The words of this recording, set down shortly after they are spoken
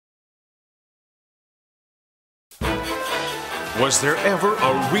Was there ever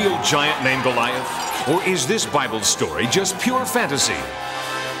a real giant named Goliath? Or is this Bible story just pure fantasy?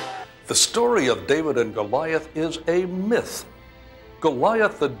 The story of David and Goliath is a myth.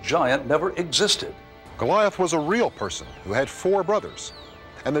 Goliath the giant never existed. Goliath was a real person who had 4 brothers.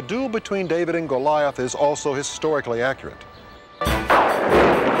 And the duel between David and Goliath is also historically accurate.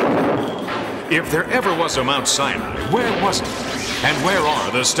 If there ever was a Mount Sinai, where was it? And where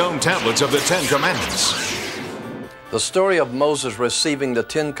are the stone tablets of the 10 Commandments? The story of Moses receiving the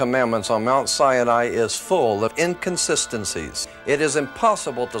 10 Commandments on Mount Sinai is full of inconsistencies. It is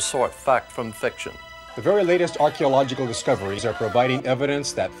impossible to sort fact from fiction. The very latest archaeological discoveries are providing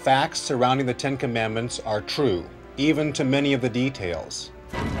evidence that facts surrounding the 10 Commandments are true, even to many of the details.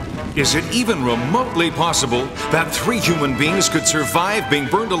 Is it even remotely possible that 3 human beings could survive being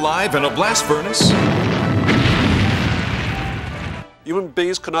burned alive in a blast furnace? Human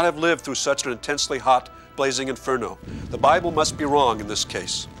beings could not have lived through such an intensely hot, blazing inferno. The Bible must be wrong in this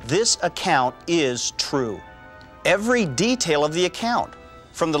case. This account is true. Every detail of the account,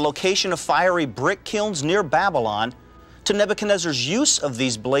 from the location of fiery brick kilns near Babylon to Nebuchadnezzar's use of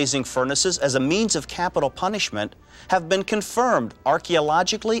these blazing furnaces as a means of capital punishment, have been confirmed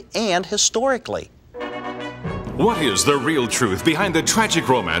archaeologically and historically. What is the real truth behind the tragic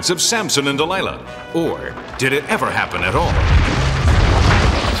romance of Samson and Delilah? Or did it ever happen at all?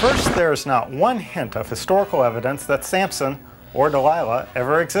 First, there is not one hint of historical evidence that Samson or Delilah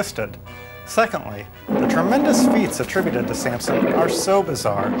ever existed. Secondly, the tremendous feats attributed to Samson are so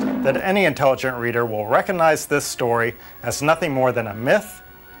bizarre that any intelligent reader will recognize this story as nothing more than a myth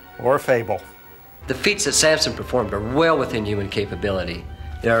or a fable. The feats that Samson performed are well within human capability.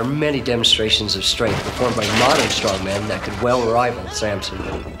 There are many demonstrations of strength performed by modern strongmen that could well rival Samson.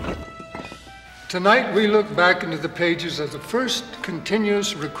 Tonight we look back into the pages of the first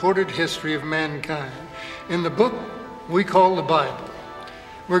continuous recorded history of mankind in the book we call the Bible.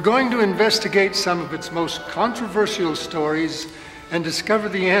 We're going to investigate some of its most controversial stories and discover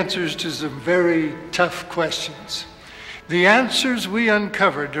the answers to some very tough questions. The answers we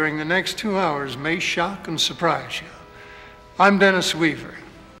uncover during the next 2 hours may shock and surprise you. I'm Dennis Weaver.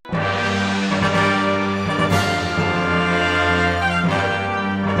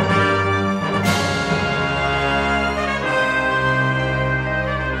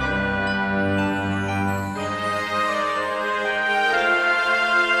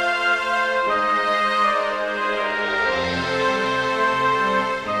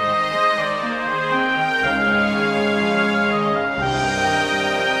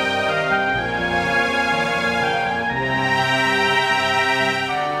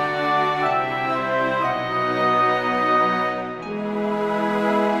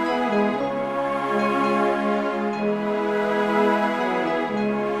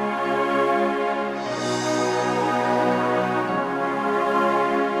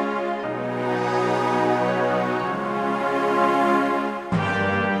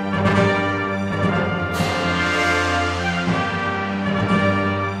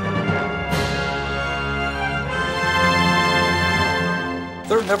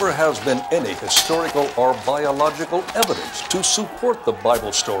 There never has been any historical or biological evidence to support the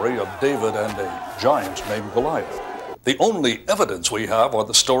Bible story of David and a giant named Goliath. The only evidence we have are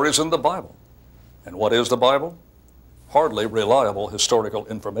the stories in the Bible. And what is the Bible? Hardly reliable historical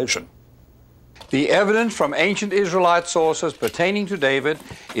information. The evidence from ancient Israelite sources pertaining to David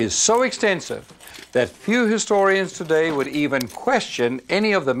is so extensive that few historians today would even question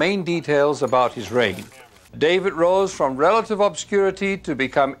any of the main details about his reign. David rose from relative obscurity to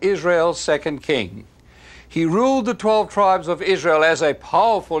become Israel's second king. He ruled the 12 tribes of Israel as a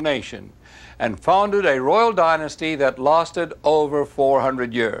powerful nation and founded a royal dynasty that lasted over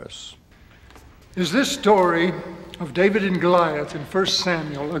 400 years. Is this story of David and Goliath in 1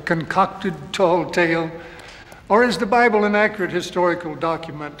 Samuel a concocted tall tale, or is the Bible an accurate historical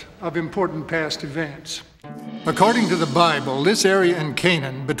document of important past events? According to the Bible, this area in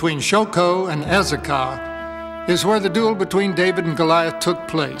Canaan between Shochoh and Azekah is where the duel between David and Goliath took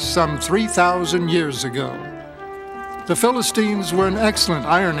place some 3,000 years ago. The Philistines were an excellent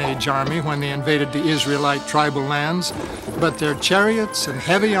Iron Age army when they invaded the Israelite tribal lands, but their chariots and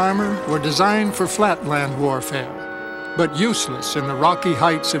heavy armor were designed for flatland warfare, but useless in the rocky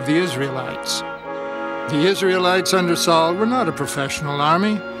heights of the Israelites. The Israelites under Saul were not a professional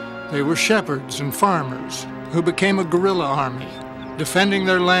army. They were shepherds and farmers who became a guerrilla army, defending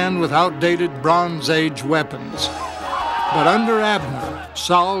their land with outdated Bronze Age weapons. But under Abner,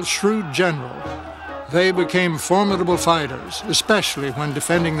 Saul's shrewd general, they became formidable fighters, especially when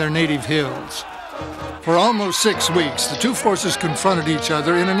defending their native hills. For almost 6 weeks, the two forces confronted each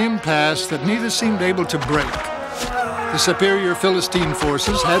other in an impasse that neither seemed able to break. The superior Philistine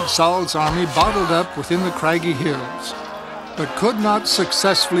forces had Saul's army bottled up within the craggy hills, but could not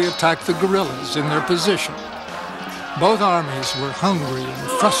successfully attack the guerrillas in their position. Both armies were hungry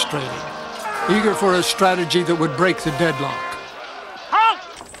and frustrated, eager for a strategy that would break the deadlock. Halt!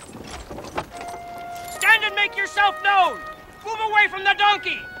 Stand and make yourself known! Move away from the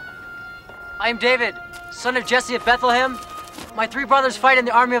donkey! I am David, son of Jesse of Bethlehem. My 3 brothers fight in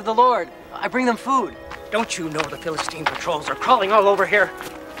the army of the Lord. I bring them food. Don't you know the Philistine patrols are crawling all over here?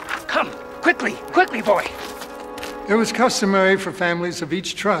 Come, quickly, quickly, boy! It was customary for families of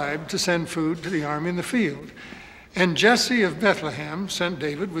each tribe to send food to the army in the field. And Jesse of Bethlehem sent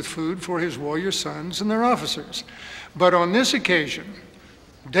David with food for his warrior sons and their officers. But on this occasion,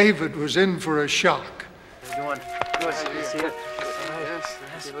 David was in for a shock. Hail Israel!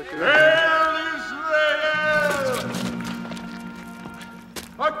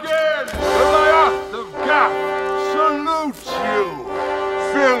 Again, Goliath of Gath salutes you,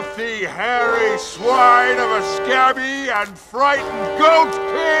 filthy, hairy swine of a scabby and frightened goat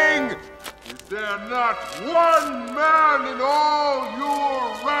king! Is there not one man in all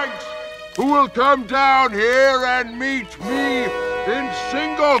your ranks who will come down here and meet me in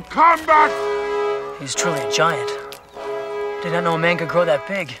single combat? He's truly a giant. Did not know a man could grow that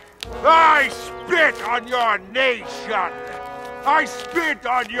big. I spit on your nation! I spit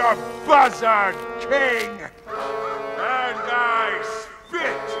on your buzzard king! And I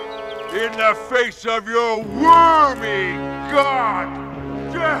spit in the face of your wormy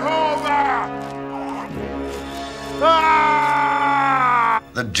god, Jehovah! Ah!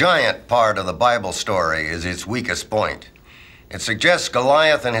 The giant part of the Bible story is its weakest point. It suggests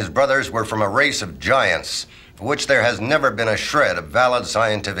Goliath and his brothers were from a race of giants, for which there has never been a shred of valid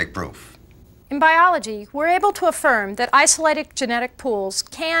scientific proof. In biology, we're able to affirm that isolated genetic pools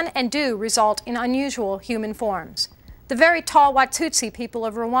can and do result in unusual human forms. The very tall Watutsi people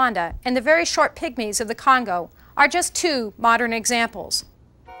of Rwanda and the very short pygmies of the Congo are just 2 modern examples.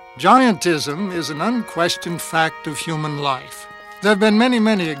 Giantism is an unquestioned fact of human life. There have been many,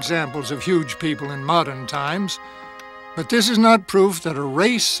 many examples of huge people in modern times, but this is not proof that a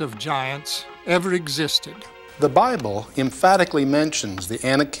race of giants ever existed. The Bible emphatically mentions the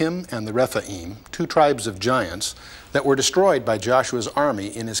Anakim and the Rephaim, 2 tribes of giants that were destroyed by Joshua's army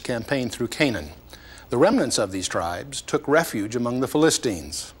in his campaign through Canaan. The remnants of these tribes took refuge among the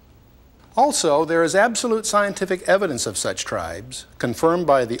Philistines. Also, there is absolute scientific evidence of such tribes, confirmed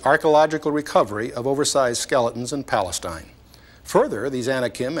by the archaeological recovery of oversized skeletons in Palestine. Further, these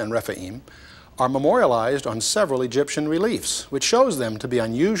Anakim and Rephaim are memorialized on several Egyptian reliefs, which shows them to be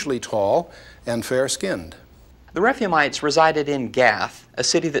unusually tall and fair-skinned. The Rephaimites resided in Gath, a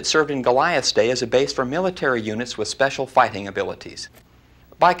city that served in Goliath's day as a base for military units with special fighting abilities.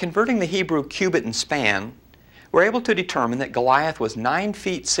 By converting the Hebrew cubit and span, we're able to determine that Goliath was 9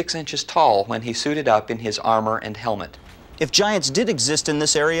 feet 6 inches tall when he suited up in his armor and helmet. If giants did exist in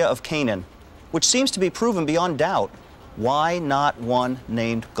this area of Canaan, which seems to be proven beyond doubt, why not one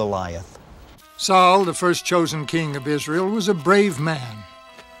named Goliath? Saul, the first chosen king of Israel, was a brave man,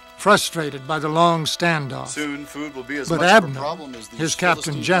 frustrated by the long standoff. Soon food will be as but much Abner, of a problem as his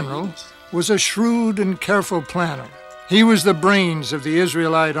captain general, was a shrewd and careful planner. He was the brains of the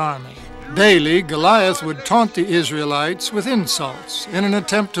Israelite army. Daily, Goliath would taunt the Israelites with insults in an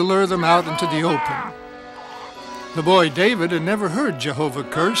attempt to lure them out into the open. The boy David had never heard Jehovah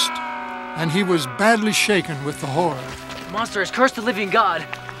cursed, and he was badly shaken with the horror. The monster has cursed the living God.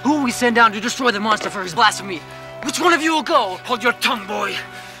 Who will we send down to destroy the monster for his blasphemy? Which one of you will go? Hold your tongue, boy.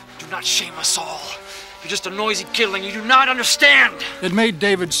 Do not shame us all. You're just a noisy kid and you do not understand. It made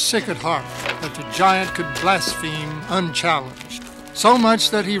David sick at heart that the giant could blaspheme unchallenged, so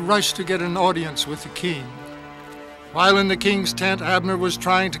much that he rushed to get an audience with the king. While in the king's tent, Abner was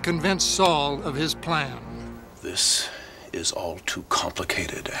trying to convince Saul of his plan. This is all too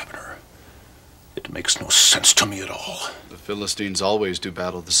complicated, Abner. It makes no sense to me at all. The Philistines always do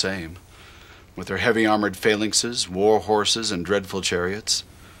battle the same, with their heavy armored phalanxes, war horses, and dreadful chariots.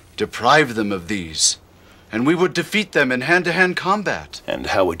 Deprive them of these, and we would defeat them in hand-to-hand combat. And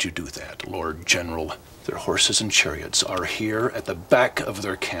how would you do that, Lord General? Their horses and chariots are here at the back of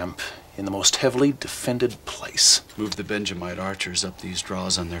their camp in the most heavily defended place. Move the Benjamite archers up these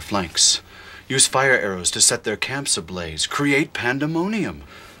draws on their flanks. Use fire arrows to set their camps ablaze. Create pandemonium.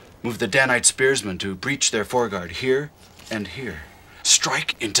 Move the Danite spearsmen to breach their foreguard here and here.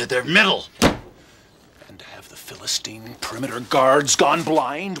 Strike into their middle. And have the Philistine perimeter guards gone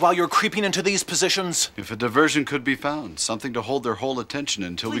blind while you're creeping into these positions? If a diversion could be found, something to hold their whole attention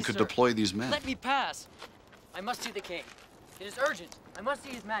until Please, we could sir, deploy these men. Let me pass. I must see the king. It is urgent. I must see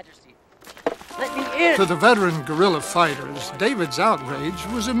his majesty. Let me in! To the veteran guerrilla fighters, David's outrage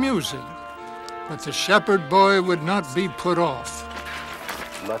was amusing. But the shepherd boy would not be put off.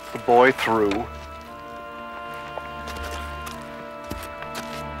 Let the boy through.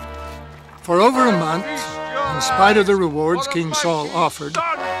 For over a month, in spite of the rewards King Saul offered,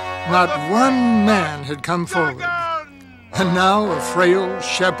 not one man had come forward. And now a frail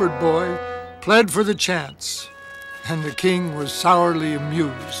shepherd boy pled for the chance, and the king was sourly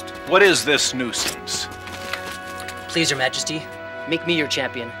amused. What is this nuisance? Please, Your Majesty, make me your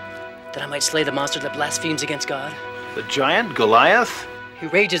champion, that I might slay the monster that blasphemes against God. The giant Goliath? He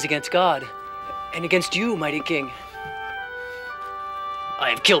rages against God, and against you, mighty king. I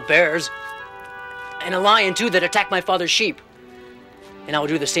have killed bears, and a lion too that attacked my father's sheep. And I will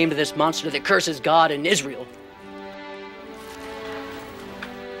do the same to this monster that curses God and Israel.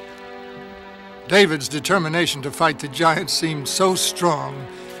 David's determination to fight the giant seemed so strong,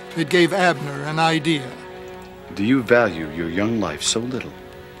 it gave Abner an idea. Do you value your young life so little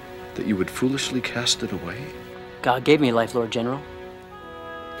that you would foolishly cast it away? God gave me life, Lord General.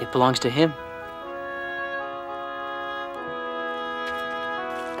 It belongs to him.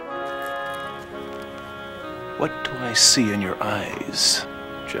 What do I see in your eyes,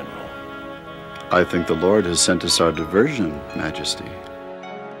 General? I think the Lord has sent us our diversion, Majesty.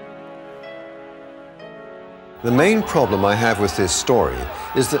 The main problem I have with this story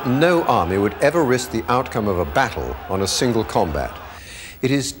is that no army would ever risk the outcome of a battle on a single combat. It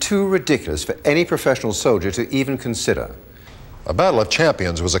is too ridiculous for any professional soldier to even consider. A battle of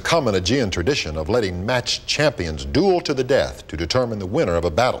champions was a common Aegean tradition of letting matched champions duel to the death to determine the winner of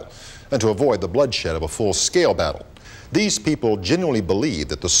a battle and to avoid the bloodshed of a full-scale battle. These people genuinely believed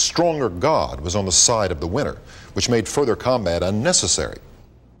that the stronger god was on the side of the winner, which made further combat unnecessary.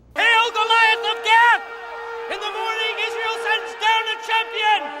 Hail, Goliath of Gath! In the morning, Israel sends down a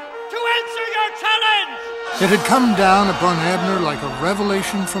champion to answer your challenge! It had come down upon Abner like a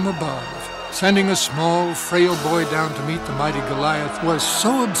revelation from above. Sending a small, frail boy down to meet the mighty Goliath was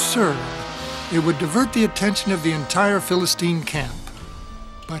so absurd, it would divert the attention of the entire Philistine camp.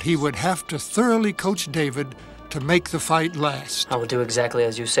 But he would have to thoroughly coach David to make the fight last. I will do exactly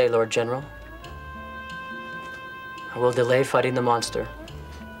as you say, Lord General. I will delay fighting the monster,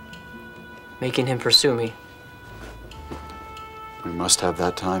 making him pursue me. We must have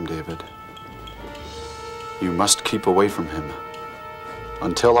that time, David. You must keep away from him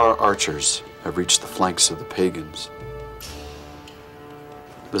until our archers have reached the flanks of the pagans.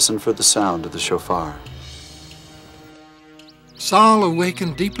 Listen for the sound of the shofar. Saul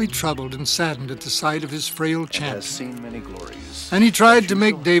awakened deeply troubled and saddened at the sight of his frail champion. Has seen many glories. And he tried to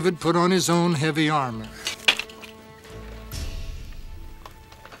make David put on his own heavy armor.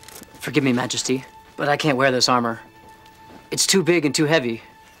 Forgive me, Majesty, but I can't wear this armor. It's too big and too heavy.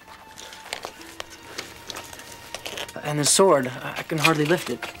 And the sword, I can hardly lift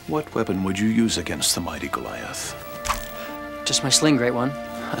it. What weapon would you use against the mighty Goliath? Just my sling, Great One.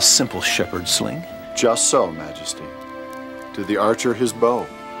 A simple shepherd's sling? Just so, Majesty. To the archer, his bow.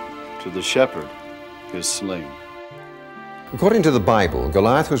 To the shepherd, his sling. According to the Bible,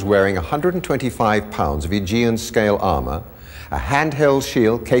 Goliath was wearing 125 pounds of Aegean scale armor, a handheld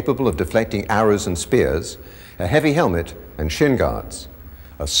shield capable of deflecting arrows and spears, a heavy helmet and shin guards.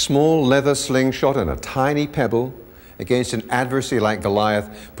 A small leather slingshot and a tiny pebble against an adversary like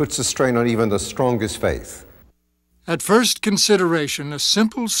Goliath puts a strain on even the strongest faith. At first consideration, a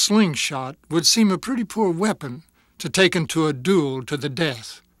simple slingshot would seem a pretty poor weapon to take into a duel to the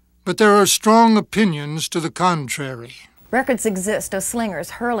death. But there are strong opinions to the contrary. Records exist of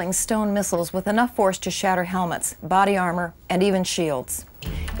slingers hurling stone missiles with enough force to shatter helmets, body armor, and even shields.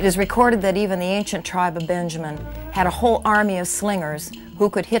 It is recorded that even the ancient tribe of Benjamin had a whole army of slingers who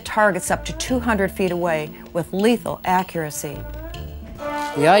could hit targets up to 200 feet away with lethal accuracy.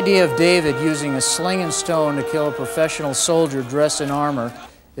 The idea of David using a sling and stone to kill a professional soldier dressed in armor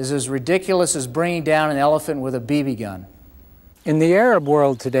is as ridiculous as bringing down an elephant with a BB gun. In the Arab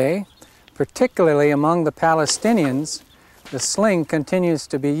world today, particularly among the Palestinians, the sling continues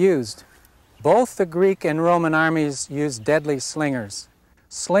to be used. Both the Greek and Roman armies used deadly slingers.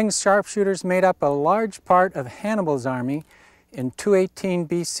 Sling sharpshooters made up a large part of Hannibal's army in 218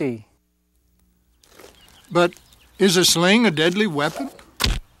 BC. But is a sling a deadly weapon?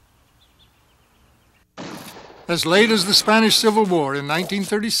 As late as the Spanish Civil War in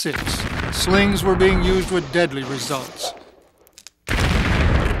 1936, slings were being used with deadly results.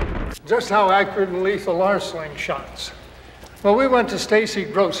 Just how accurate and lethal are slingshots? Well, we went to Stacy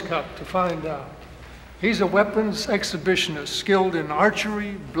Grosscup to find out. He's a weapons exhibitionist skilled in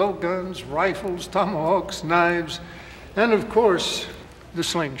archery, blowguns, rifles, tomahawks, knives, and of course, the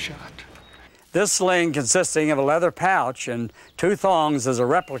slingshot. This sling consisting of a leather pouch and 2 thongs is a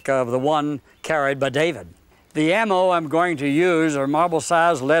replica of the one carried by David. The ammo I'm going to use are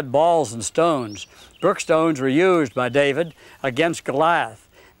marble-sized lead balls and stones. Brookstones were used by David against Goliath.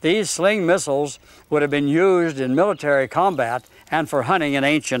 These sling missiles would have been used in military combat and for hunting in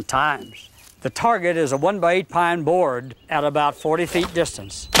ancient times. The target is a 1x8 pine board at about 40 feet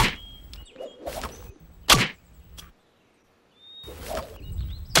distance.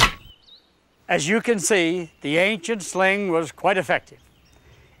 As you can see, the ancient sling was quite effective.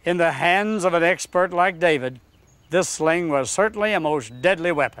 In the hands of an expert like David, this sling was certainly a most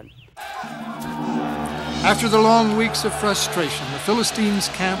deadly weapon. After the long weeks of frustration, the Philistines'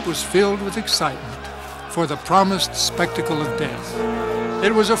 camp was filled with excitement for the promised spectacle of death.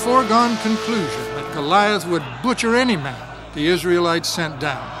 It was a foregone conclusion that Goliath would butcher any man the Israelites sent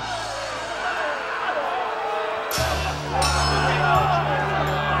down.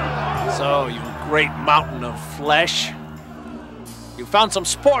 So, you great mountain of flesh, you found some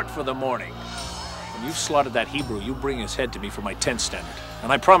sport for the morning. When you've slaughtered that Hebrew, you bring his head to me for my tent standard.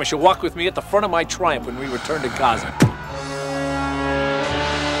 And I promise you'll walk with me at the front of my triumph when we return to Gaza.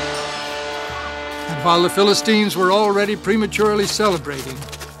 And while the Philistines were already prematurely celebrating,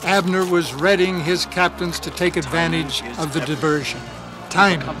 Abner was readying his captains to take advantage of the diversion.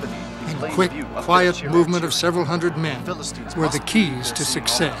 Timing and quick, quiet movement of several hundred men were the keys to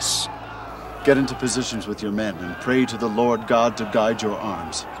success. Get into positions with your men and pray to the Lord God to guide your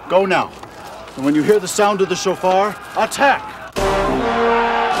arms. Go now. And when you hear the sound of the shofar, attack!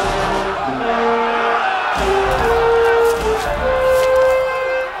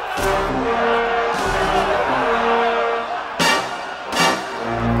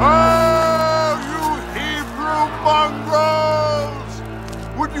 Oh, you Hebrew mongrels!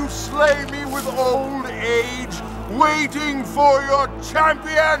 Would you slay me with old age, waiting for your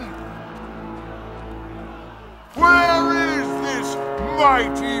champion? Where is this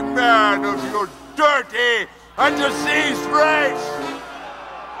mighty man of your dirty and diseased race?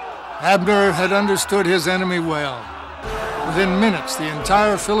 Abner had understood his enemy well. Within minutes, the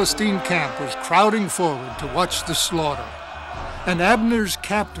entire Philistine camp was crowding forward to watch the slaughter. And Abner's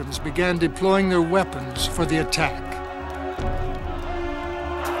captains began deploying their weapons for the attack.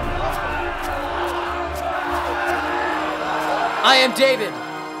 I am David.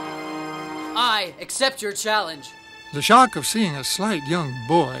 I accept your challenge. The shock of seeing a slight young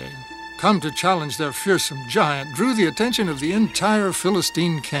boy come to challenge their fearsome giant drew the attention of the entire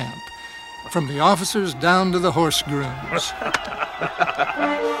Philistine camp, from the officers down to the horse grooms.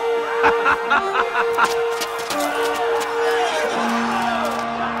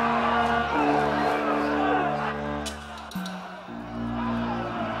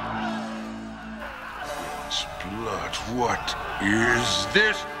 Blood, what is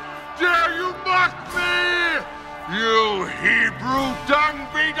this? Dare you mock me? You Hebrew dung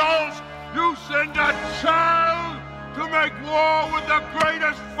beetles! You send a child to make war with the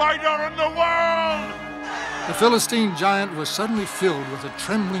greatest fighter in the world! The Philistine giant was suddenly filled with a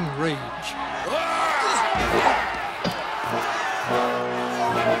trembling rage.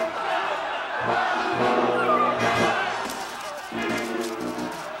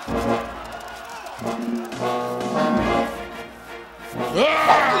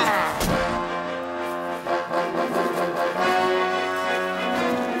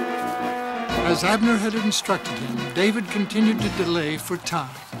 As Abner had instructed him, David continued to delay for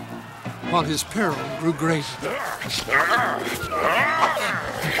time, while his peril grew greater.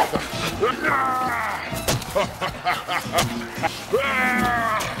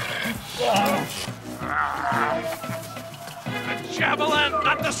 A javelin,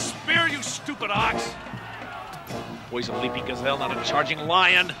 not the spear, you stupid ox! Boy's a leaping gazelle, not a charging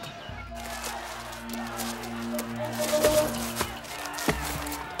lion.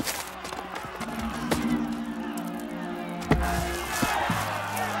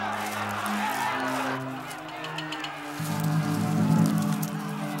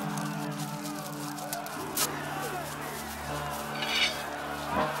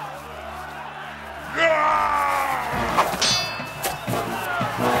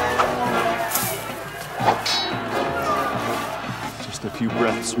 Just a few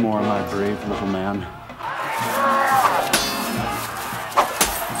breaths more, my brave little man.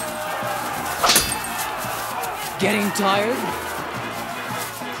 Getting tired?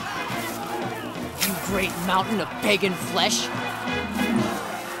 You great mountain of pagan flesh?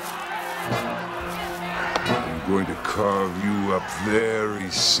 I'm going to carve you up very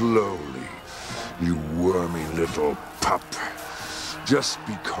slowly, you wormy little pup, just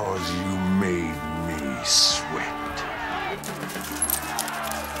because you made me sweat.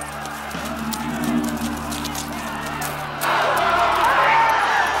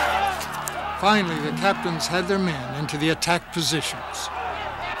 Finally, the captains had their men into the attack positions.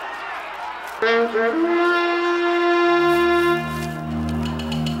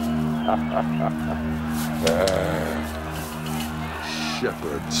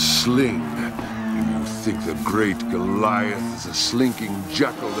 Shepherd, sling. You think the great Goliath is a slinking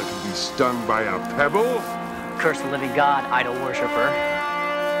jackal that can be stung by a pebble? Curse the living God, idol worshiper.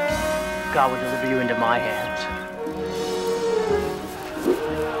 God will deliver you into my hands.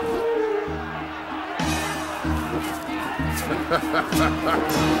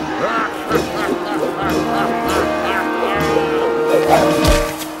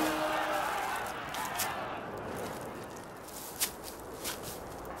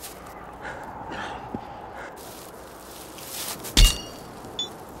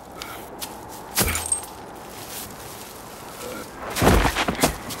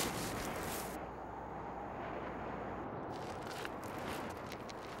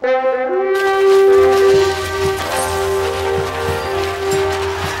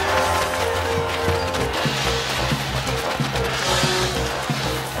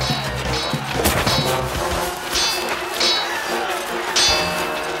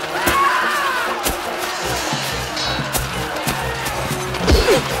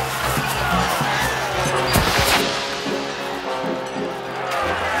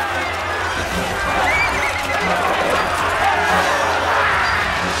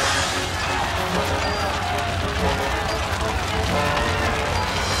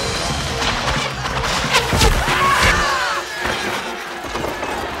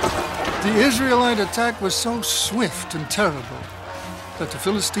 The Israelite attack was so swift and terrible that the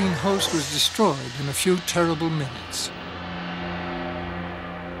Philistine host was destroyed in a few terrible minutes.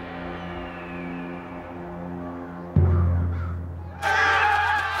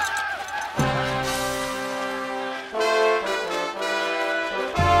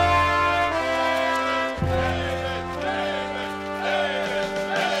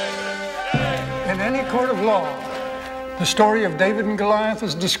 In any court of law, the story of David and Goliath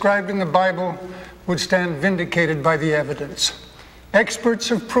as described in the Bible would stand vindicated by the evidence. Experts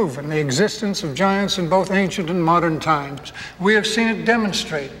have proven the existence of giants in both ancient and modern times. We have seen it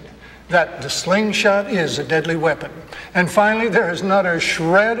demonstrated that the slingshot is a deadly weapon. And finally, there is not a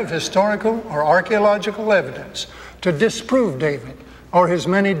shred of historical or archaeological evidence to disprove David or his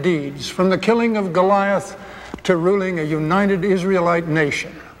many deeds, from the killing of Goliath to ruling a united Israelite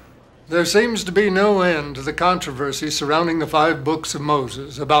nation. There seems to be no end to the controversy surrounding the 5 books of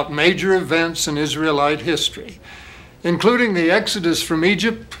Moses about major events in Israelite history, including the Exodus from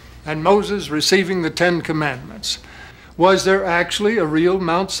Egypt and Moses receiving the 10 Commandments. Was there actually a real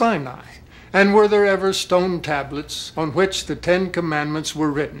Mount Sinai? And were there ever stone tablets on which the 10 Commandments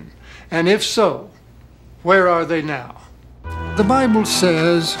were written? And if so, where are they now? The Bible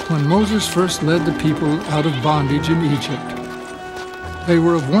says when Moses first led the people out of bondage in Egypt, they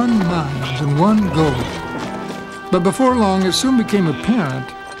were of one mind and one goal. But before long, it soon became apparent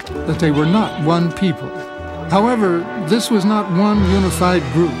that they were not one people. However, this was not one unified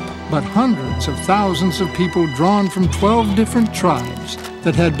group, but hundreds of thousands of people drawn from 12 different tribes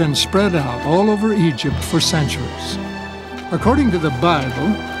that had been spread out all over Egypt for centuries. According to the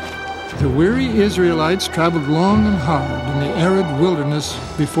Bible, the weary Israelites traveled long and hard in the arid wilderness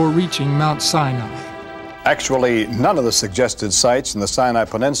before reaching Mount Sinai. Actually, none of the suggested sites in the Sinai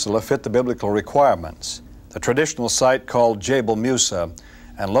Peninsula fit the biblical requirements. The traditional site called Jabal Musa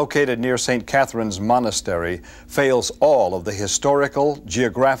and located near St. Catherine's Monastery fails all of the historical,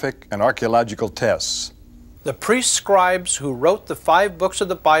 geographic, and archaeological tests. The priest scribes who wrote the 5 books of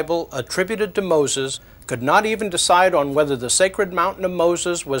the Bible attributed to Moses could not even decide on whether the sacred mountain of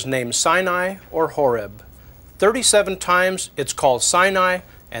Moses was named Sinai or Horeb. 37 times it's called Sinai,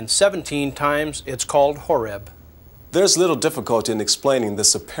 and 17 times it's called Horeb. There's little difficulty in explaining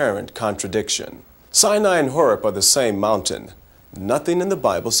this apparent contradiction. Sinai and Horeb are the same mountain. Nothing in the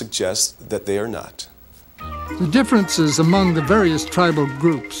Bible suggests that they are not. The differences among the various tribal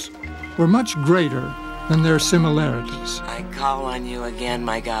groups were much greater than their similarities. I call on you again,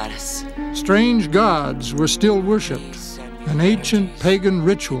 my goddess. Strange gods were still worshipped, and ancient pagan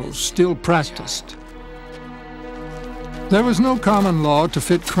rituals still practiced. There was no common law to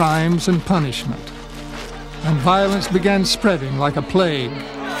fit crimes and punishment, and violence began spreading like a plague.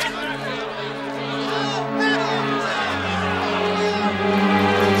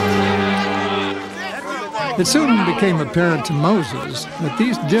 It soon became apparent to Moses that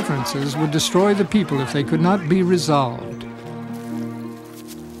these differences would destroy the people if they could not be resolved.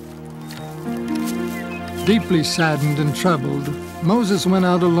 Deeply saddened and troubled, Moses went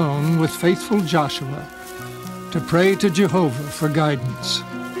out alone with faithful Joshua to pray to Jehovah for guidance.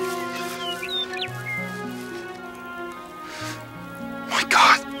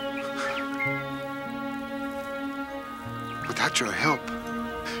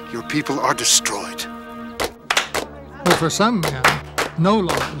 your people are destroyed. But for some men, no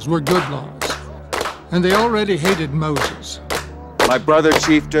laws were good laws, and they already hated Moses. My brother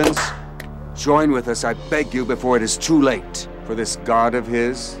chieftains, join with us, I beg you, before it is too late. For this God of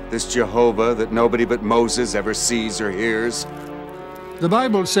his, this Jehovah that nobody but Moses ever sees or hears. The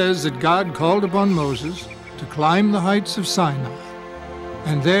Bible says that God called upon Moses to climb the heights of Sinai,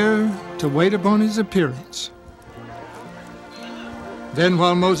 and there to wait upon his appearance. Then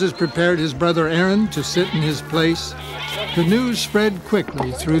while Moses prepared his brother Aaron to sit in his place, the news spread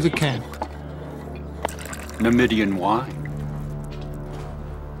quickly through the camp. Numidian wine.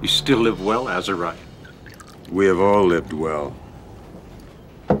 You still live well, Azariah. We have all lived well.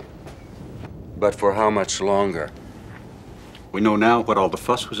 But for how much longer? We know now what all the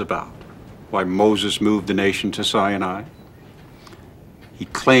fuss was about. Why Moses moved the nation to Sinai. He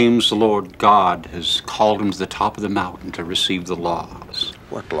claims the Lord God has called him to the top of the mountain to receive the laws.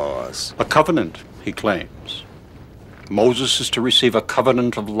 What laws? A covenant, he claims. Moses is to receive a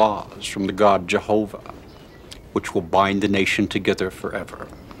covenant of laws from the God Jehovah, which will bind the nation together forever.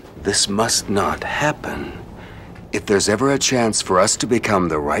 This must not happen. If there's ever a chance for us to become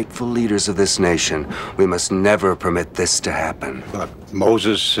the rightful leaders of this nation, we must never permit this to happen. But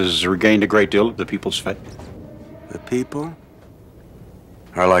Moses has regained a great deal of the people's faith. The people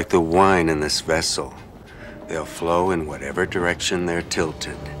are like the wine in this vessel. They'll flow in whatever direction they're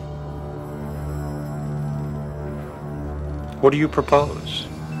tilted. What do you propose?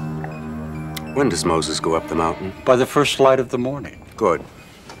 When does Moses go up the mountain? By the first light of the morning. Good.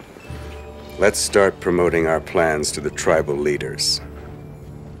 Let's start promoting our plans to the tribal leaders.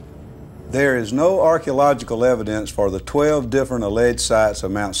 There is no archaeological evidence for the 12 different alleged sites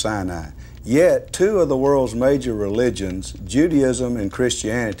of Mount Sinai. Yet, two of the world's major religions, Judaism and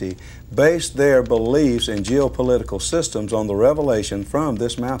Christianity, based their beliefs and geopolitical systems on the revelation from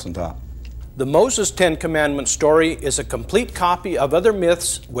this mountaintop. The Moses 10 Commandments story is a complete copy of other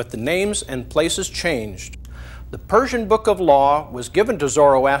myths with the names and places changed. The Persian Book of Law was given to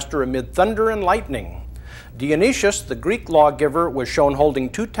Zoroaster amid thunder and lightning. Dionysius, the Greek lawgiver, was shown holding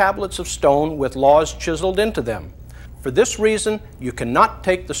 2 tablets of stone with laws chiseled into them. For this reason, you cannot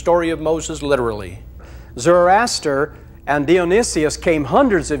take the story of Moses literally. Zoroaster and Dionysius came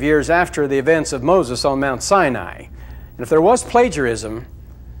hundreds of years after the events of Moses on Mount Sinai. And if there was plagiarism,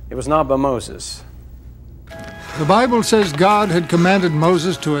 it was not by Moses. The Bible says God had commanded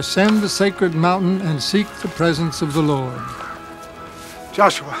Moses to ascend the sacred mountain and seek the presence of the Lord.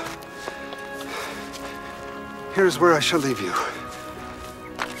 Joshua, here is where I shall leave you.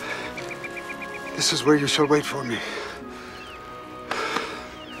 This is where you shall wait for me.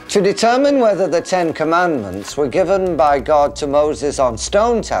 To determine whether the 10 Commandments were given by God to Moses on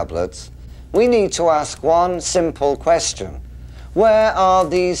stone tablets, we need to ask one simple question. Where are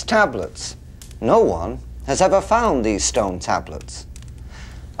these tablets? No one has ever found these stone tablets.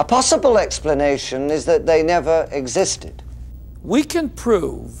 A possible explanation is that they never existed. We can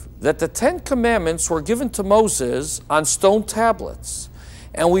prove that the 10 Commandments were given to Moses on stone tablets,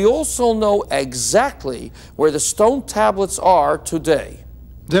 and we also know exactly where the stone tablets are today.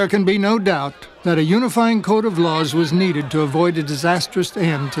 There can be no doubt that a unifying code of laws was needed to avoid a disastrous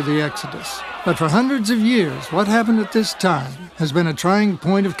end to the Exodus. But for hundreds of years, what happened at this time has been a trying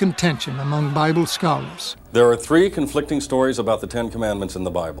point of contention among Bible scholars. There are 3 conflicting stories about the 10 Commandments in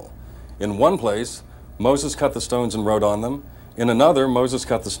the Bible. In one place, Moses cut the stones and wrote on them. In another, Moses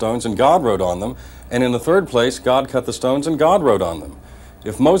cut the stones and God wrote on them. And in the third place, God cut the stones and God wrote on them.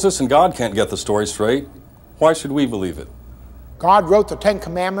 If Moses and God can't get the story straight, why should we believe it? God wrote the 10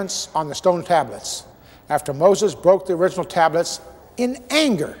 Commandments on the stone tablets. After Moses broke the original tablets, in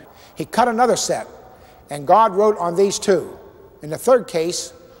anger, he cut another set, and God wrote on these 2. In the third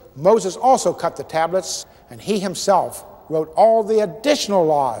case, Moses also cut the tablets, and he himself wrote all the additional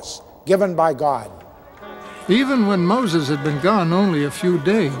laws given by God. Even when Moses had been gone only a few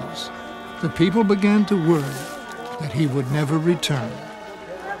days, the people began to worry that he would never return.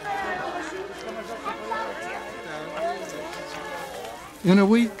 In a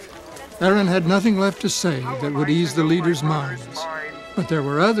week, Aaron had nothing left to say that would ease the leaders' minds. But there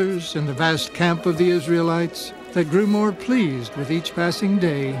were others in the vast camp of the Israelites that grew more pleased with each passing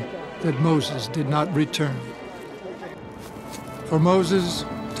day that Moses did not return. For Moses,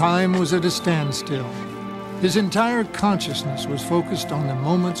 time was at a standstill. His entire consciousness was focused on the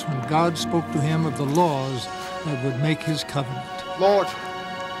moments when God spoke to him of the laws that would make his covenant. Lord,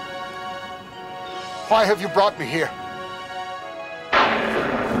 why have you brought me here?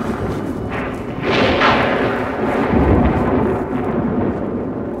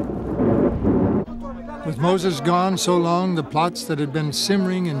 With Moses gone so long, the plots that had been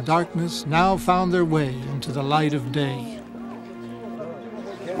simmering in darkness now found their way into the light of day.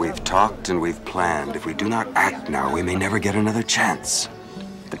 We've talked and we've planned. If we do not act now, we may never get another chance.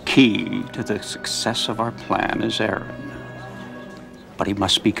 The key to the success of our plan is Aaron. But he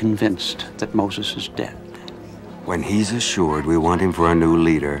must be convinced that Moses is dead. When he's assured we want him for a new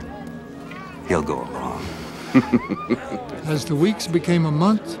leader, he'll go along. As the weeks became a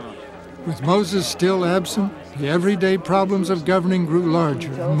month, with Moses still absent, the everyday problems of governing grew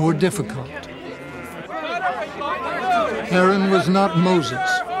larger and more difficult. Aaron was not Moses,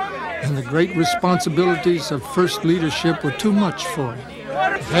 and the great responsibilities of first leadership were too much for him.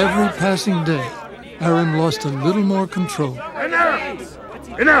 Every passing day, Aaron lost a little more control.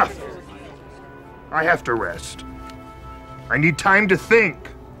 Enough! Enough! I have to rest. I need time to think.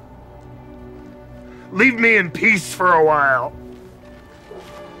 Leave me in peace for a while.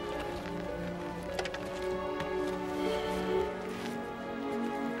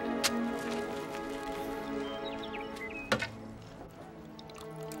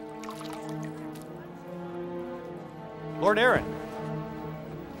 Lord Aaron.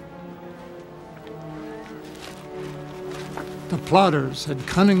 The plotters had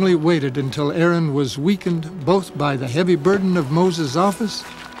cunningly waited until Aaron was weakened both by the heavy burden of Moses' office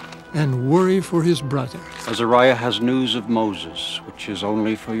and worry for his brother. Azariah has news of Moses, which is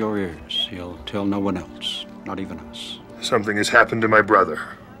only for your ears. He'll tell no one else, not even us. Something has happened to my brother.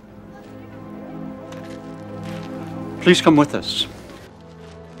 Please come with us.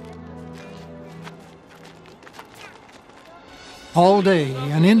 All day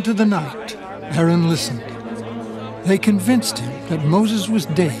and into the night, Aaron listened. They convinced him that Moses was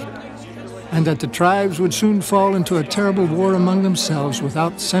dead and that the tribes would soon fall into a terrible war among themselves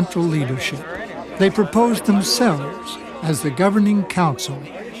without central leadership. They proposed themselves as the governing council,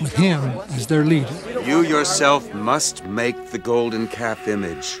 with him as their leader. You yourself must make the golden calf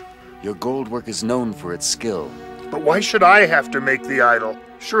image. Your gold work is known for its skill. But why should I have to make the idol?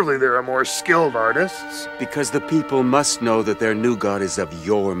 Surely there are more skilled artists. Because the people must know that their new god is of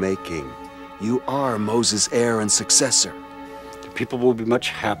your making. You are Moses' heir and successor. The people will be much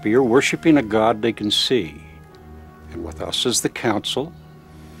happier worshiping a God they can see. And with us as the council,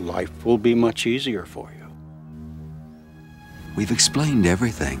 life will be much easier for you. We've explained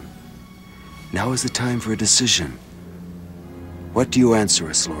everything. Now is the time for a decision. What do you answer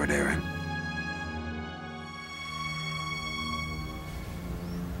us, Lord Aaron?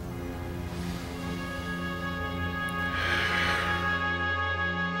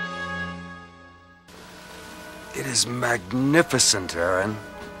 It is magnificent, Aaron.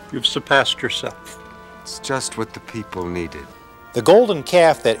 You've surpassed yourself. It's just what the people needed. The golden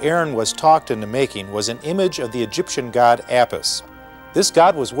calf that Aaron was talked into making was an image of the Egyptian god Apis. This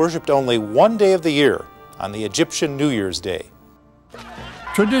god was worshipped only one day of the year, on the Egyptian New Year's Day.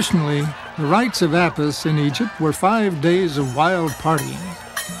 Traditionally, the rites of Apis in Egypt were 5 days of wild partying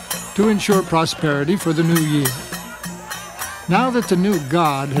to ensure prosperity for the new year. Now that the new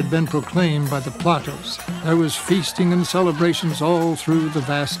god had been proclaimed by the plotters, there was feasting and celebrations all through the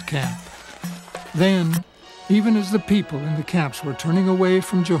vast camp. Then, even as the people in the camps were turning away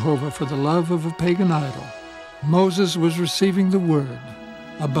from Jehovah for the love of a pagan idol, Moses was receiving the word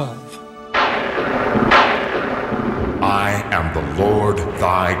above. I am the Lord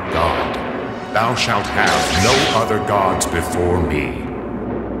thy God. Thou shalt have no other gods before me.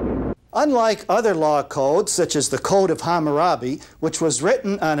 Unlike other law codes, such as the Code of Hammurabi, which was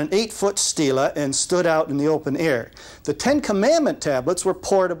written on an 8-foot stela and stood out in the open air, the Ten Commandment tablets were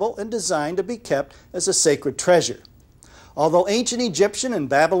portable and designed to be kept as a sacred treasure. Although ancient Egyptian and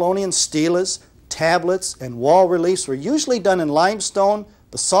Babylonian stelas, tablets, and wall reliefs were usually done in limestone,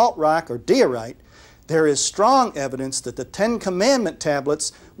 basalt rock, or diorite, there is strong evidence that the Ten Commandment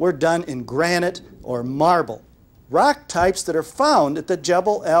tablets were done in granite or marble, rock types that are found at the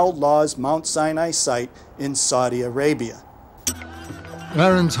Jebel el-Lawz Mount Sinai site in Saudi Arabia.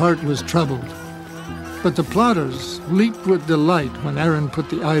 Aaron's heart was troubled, but the plotters leaped with delight when Aaron put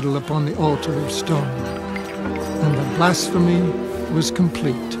the idol upon the altar of stone, and the blasphemy was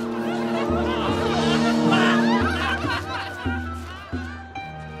complete.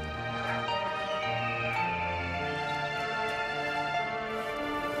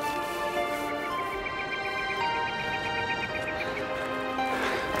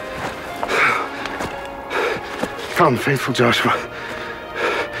 Come, faithful Joshua.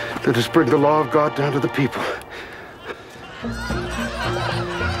 Let us bring the law of God down to the people.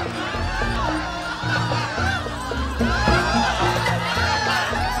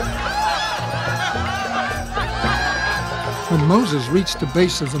 When Moses reached the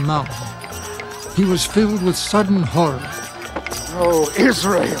base of the mountain, he was filled with sudden horror. Oh,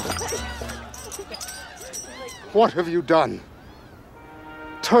 Israel! What have you done?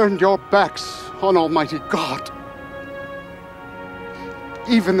 Turned your backs on Almighty God.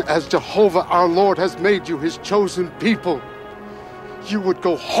 Even as Jehovah our Lord has made you his chosen people, you would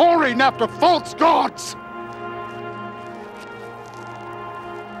go whoring after false gods.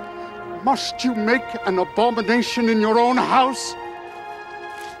 Must you make an abomination in your own house?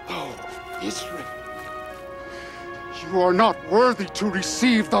 Oh, Israel, you are not worthy to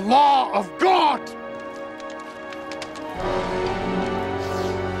receive the law of God.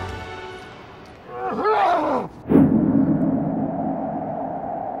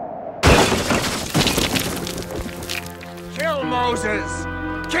 Kill Moses!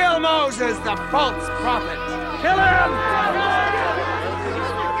 Kill Moses, the false prophet! Kill him!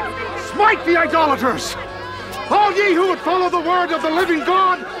 Smite the idolaters! All ye who would follow the word of the living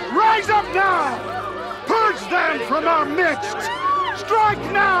God, rise up now! Purge them from our midst! Strike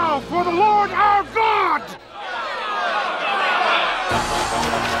now for the Lord our God!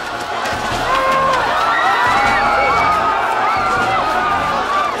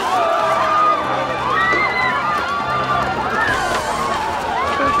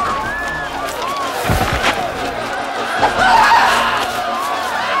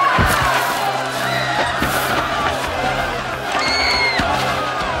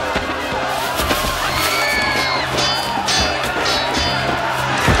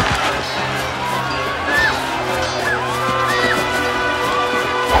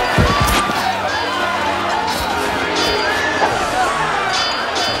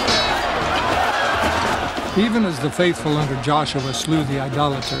 Even as the faithful under Joshua slew the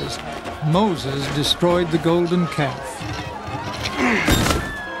idolaters, Moses destroyed the golden calf.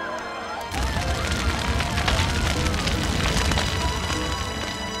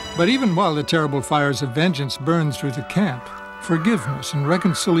 But even while the terrible fires of vengeance burned through the camp, forgiveness and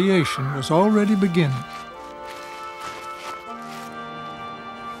reconciliation was already beginning.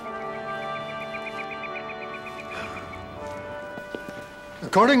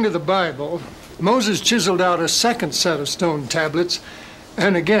 According to the Bible, Moses chiseled out a second set of stone tablets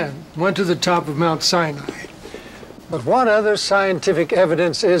and again went to the top of Mount Sinai. But what other scientific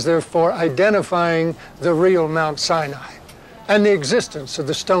evidence is there for identifying the real Mount Sinai and the existence of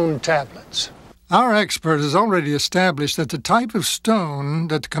the stone tablets? Our expert has already established that the type of stone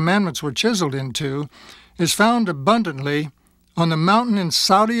that the commandments were chiseled into is found abundantly on the mountain in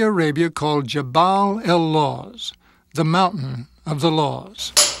Saudi Arabia called Jabal el-Laws, the mountain of the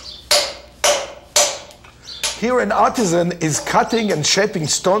laws. Here an artisan is cutting and shaping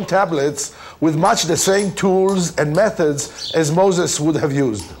stone tablets with much the same tools and methods as Moses would have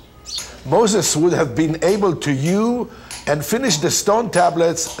used. Moses would have been able to hew and finish the stone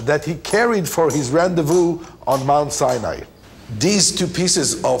tablets that he carried for his rendezvous on Mount Sinai. These two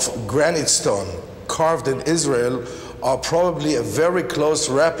pieces of granite stone carved in Israel are probably a very close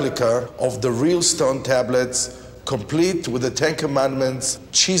replica of the real stone tablets, complete with the Ten Commandments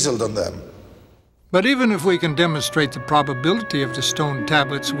chiseled on them. But even if we can demonstrate the probability of the stone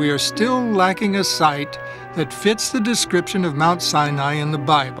tablets, we are still lacking a site that fits the description of Mount Sinai in the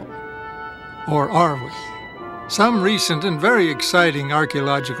Bible. Or are we? Some recent and very exciting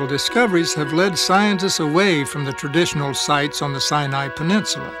archaeological discoveries have led scientists away from the traditional sites on the Sinai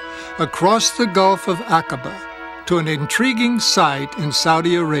Peninsula, across the Gulf of Aqaba, to an intriguing site in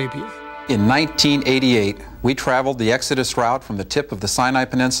Saudi Arabia. In 1988, we traveled the Exodus route from the tip of the Sinai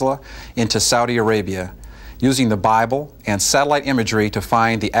Peninsula into Saudi Arabia, using the Bible and satellite imagery to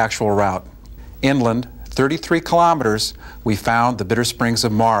find the actual route. Inland, 33 kilometers, we found the bitter springs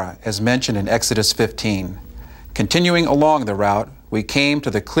of Marah, as mentioned in Exodus 15. Continuing along the route, we came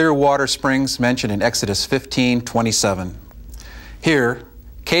to the clear water springs mentioned in Exodus 15:27. Here,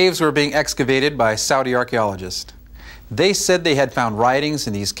 caves were being excavated by Saudi archaeologists. They said they had found writings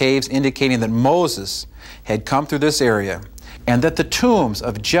in these caves indicating that Moses had come through this area, and that the tombs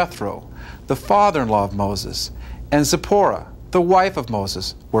of Jethro, the father-in-law of Moses, and Zipporah, the wife of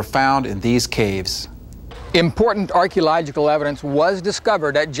Moses, were found in these caves. Important archaeological evidence was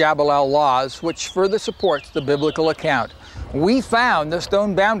discovered at Jabal el-Laws, which further supports the biblical account. We found the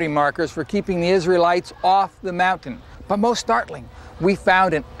stone boundary markers for keeping the Israelites off the mountain. But most startling, we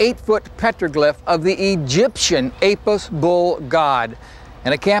found an 8-foot petroglyph of the Egyptian Apis bull god,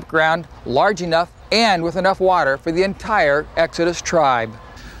 and a campground large enough and with enough water for the entire Exodus tribe.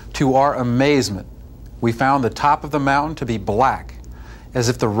 To our amazement, we found the top of the mountain to be black, as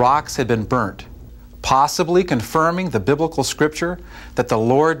if the rocks had been burnt, possibly confirming the biblical scripture that the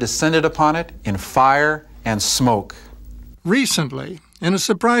Lord descended upon it in fire and smoke. Recently, In a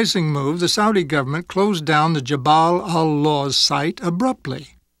surprising move, the Saudi government closed down the Jabal al-Lawz site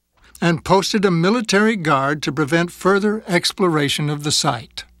abruptly and posted a military guard to prevent further exploration of the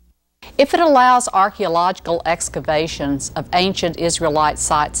site. If it allows archaeological excavations of ancient Israelite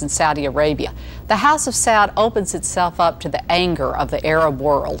sites in Saudi Arabia, the House of Saud opens itself up to the anger of the Arab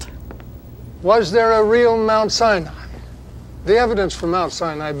world. Was there a real Mount Sinai? The evidence for Mount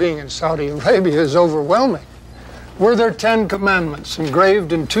Sinai being in Saudi Arabia is overwhelming. Were there 10 commandments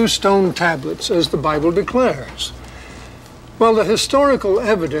engraved in 2 stone tablets, as the Bible declares? Well, the historical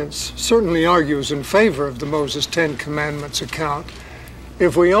evidence certainly argues in favor of the Moses 10 Commandments account.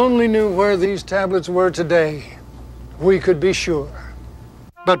 If we only knew where these tablets were today, we could be sure.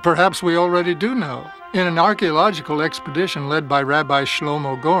 But perhaps we already do know. In an archaeological expedition led by Rabbi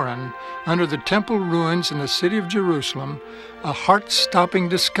Shlomo Goren, under the temple ruins in the city of Jerusalem, a heart-stopping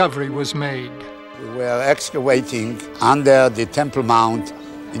discovery was made. We were excavating under the Temple Mount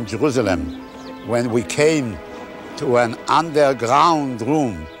in Jerusalem when we came to an underground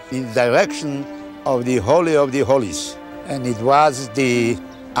room in the direction of the Holy of the Holies. And it was the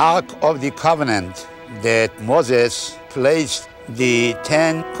Ark of the Covenant that Moses placed the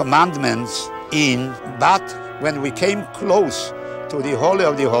 10 Commandments in. But when we came close to the Holy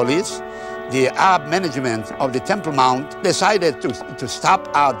of the Holies, the Arab management of the Temple Mount decided to stop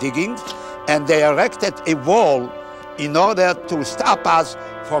our digging, and they erected a wall in order to stop us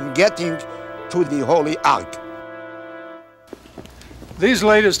from getting to the Holy Ark. These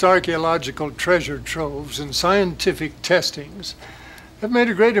latest archaeological treasure troves and scientific testings have made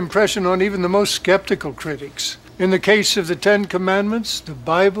a great impression on even the most skeptical critics. In the case of the 10 Commandments, the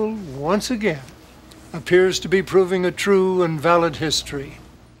Bible, once again, appears to be proving a true and valid history.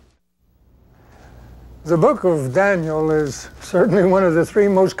 The book of Daniel is certainly one of the 3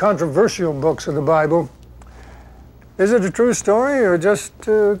 most controversial books of the Bible. Is it a true story or just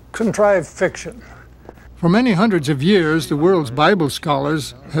contrived fiction? For many hundreds of years, the world's Bible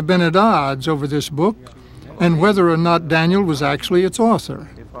scholars have been at odds over this book and whether or not Daniel was actually its author.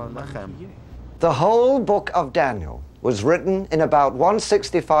 The whole book of Daniel was written in about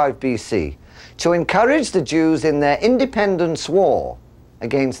 165 BC to encourage the Jews in their independence war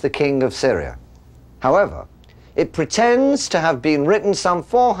against the king of Syria. However, it pretends to have been written some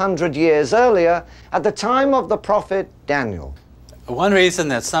 400 years earlier at the time of the prophet Daniel. One reason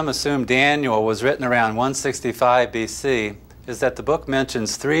that some assume Daniel was written around 165 BC is that the book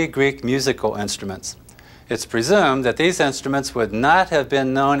mentions 3 Greek musical instruments. It's presumed that these instruments would not have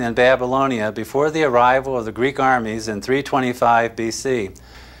been known in Babylonia before the arrival of the Greek armies in 325 BC.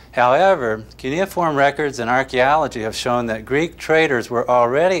 However, cuneiform records and archaeology have shown that Greek traders were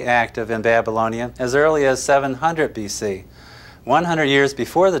already active in Babylonia as early as 700 BC, 100 years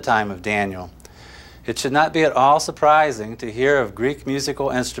before the time of Daniel. It should not be at all surprising to hear of Greek musical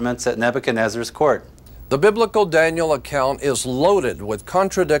instruments at Nebuchadnezzar's court. The biblical Daniel account is loaded with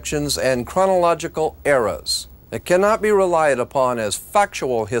contradictions and chronological errors. It cannot be relied upon as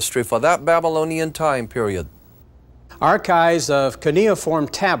factual history for that Babylonian time period. Archives of cuneiform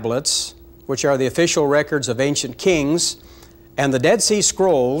tablets, which are the official records of ancient kings, and the Dead Sea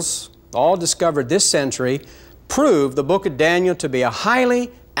Scrolls, all discovered this century, prove the book of Daniel to be a highly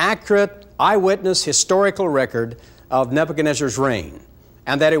accurate eyewitness historical record of Nebuchadnezzar's reign,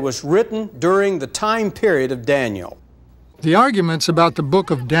 and that it was written during the time period of Daniel. The arguments about the book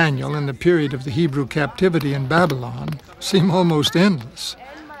of Daniel in the period of the Hebrew captivity in Babylon seem almost endless.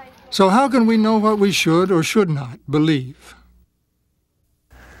 So how can we know what we should or should not believe?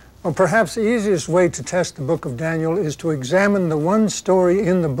 Well, perhaps the easiest way to test the book of Daniel is to examine the one story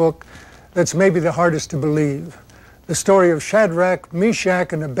in the book that's maybe the hardest to believe. The story of Shadrach,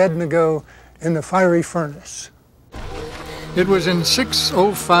 Meshach, and Abednego in the fiery furnace. It was in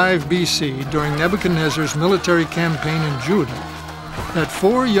 605 BC, during Nebuchadnezzar's military campaign in Judah, that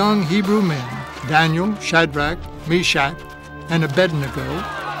 4 young Hebrew men, Daniel, Shadrach, Meshach, and Abednego,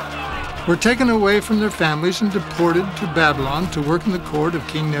 were taken away from their families and deported to Babylon to work in the court of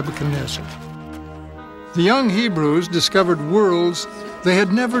King Nebuchadnezzar. The young Hebrews discovered worlds they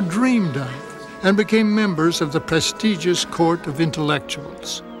had never dreamed of and became members of the prestigious court of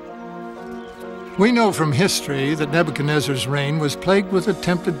intellectuals. We know from history that Nebuchadnezzar's reign was plagued with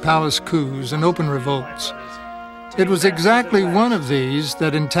attempted palace coups and open revolts. It was exactly one of these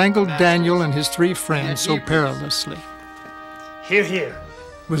that entangled Daniel and his 3 friends so perilously. Hear, hear.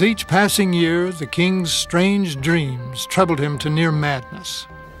 With each passing year, the king's strange dreams troubled him to near madness.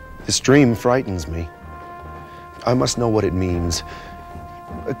 This dream frightens me. I must know what it means.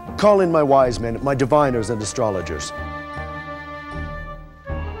 Call in my wise men, my diviners and astrologers.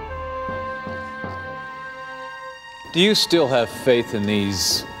 Do you still have faith in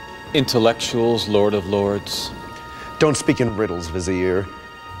these intellectuals, Lord of Lords? Don't speak in riddles, Vizier.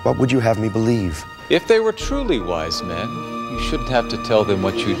 What would you have me believe? If they were truly wise men, you shouldn't have to tell them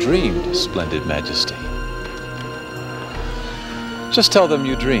what you dreamed, splendid Majesty. Just tell them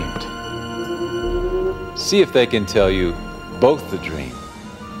you dreamed. See if they can tell you both the dream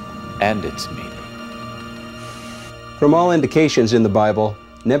and its meaning. From all indications in the Bible,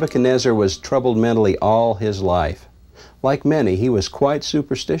 Nebuchadnezzar was troubled mentally all his life. Like many, he was quite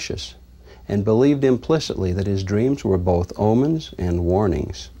superstitious and believed implicitly that his dreams were both omens and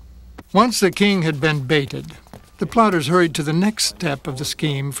warnings. Once the king had been baited, the plotters hurried to the next step of the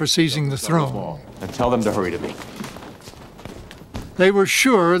scheme for seizing the throne. And tell them to hurry to me. They were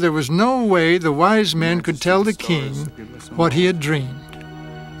sure there was no way the wise men could tell the king what he had dreamed,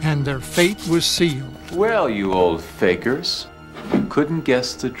 and their fate was sealed. Well, you old fakers, you couldn't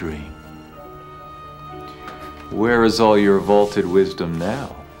guess the dream. Where is all your vaulted wisdom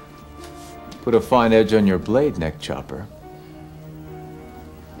now? Put a fine edge on your blade, neck chopper.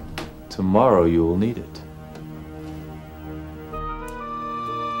 Tomorrow you will need it.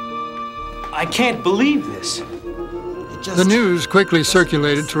 I can't believe this. The news quickly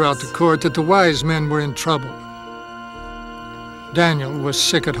circulated throughout the court that the wise men were in trouble. Daniel was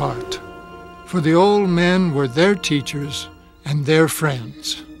sick at heart, for the old men were their teachers and their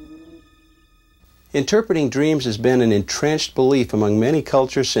friends. Interpreting dreams has been an entrenched belief among many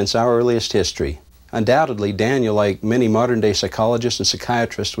cultures since our earliest history. Undoubtedly, Daniel, like many modern-day psychologists and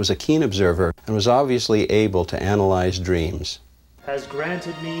psychiatrists, was a keen observer and was obviously able to analyze dreams. Has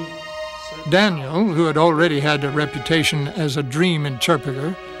granted me... Daniel, who had already had a reputation as a dream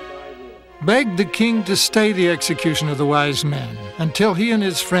interpreter, begged the king to stay the execution of the wise men until he and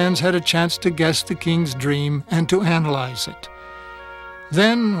his friends had a chance to guess the king's dream and to analyze it.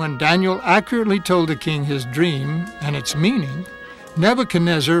 Then, when Daniel accurately told the king his dream and its meaning,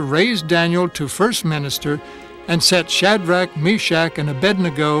 Nebuchadnezzar raised Daniel to first minister and set Shadrach, Meshach, and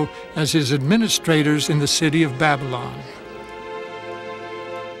Abednego as his administrators in the city of Babylon.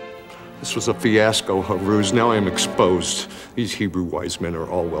 This was a fiasco, Haruz. Now I am exposed. These Hebrew wise men are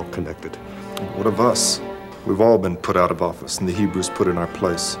all well connected. What of us? We've all been put out of office, and the Hebrews put in our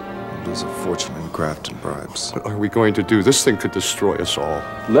place. We lose a fortune in graft and bribes. What are we going to do? This thing could destroy us all.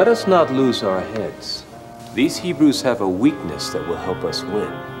 Let us not lose our heads. These Hebrews have a weakness that will help us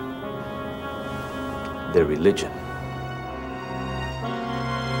win. Their religion.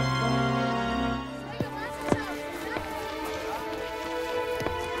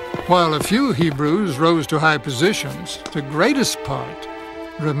 While a few Hebrews rose to high positions, the greatest part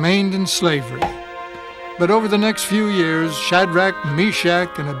remained in slavery. But over the next few years, Shadrach,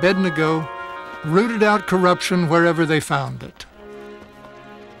 Meshach, and Abednego rooted out corruption wherever they found it.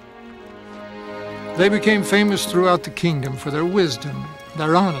 They became famous throughout the kingdom for their wisdom,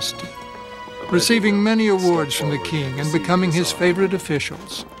 their honesty, receiving many awards from the king and becoming his favorite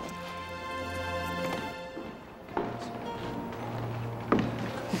officials.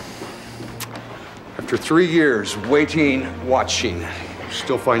 After 3 years waiting, watching,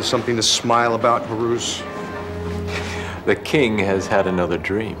 still find something to smile about, Haruz? The king has had another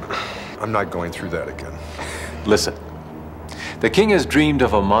dream. I'm not going through that again. Listen. The king has dreamed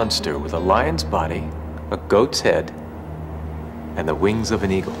of a monster with a lion's body, a goat's head, and the wings of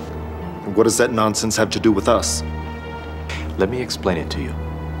an eagle. What does that nonsense have to do with us? Let me explain it to you.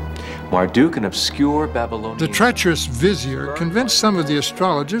 Marduk, an obscure Babylonian... The treacherous vizier convinced some of the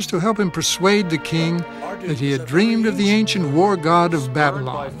astrologers to help him persuade the king that he had dreamed of the ancient war god of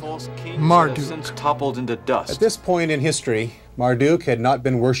Babylon, Marduk. Toppled into dust. At this point in history, Marduk had not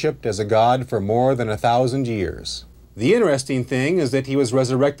been worshipped as a god for more than 1,000 years. The interesting thing is that he was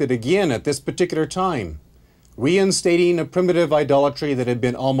resurrected again at this particular time, reinstating a primitive idolatry that had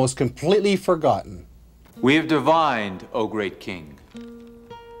been almost completely forgotten. We have divined, O great king,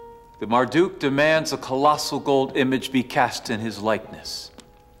 that Marduk demands a colossal gold image be cast in his likeness.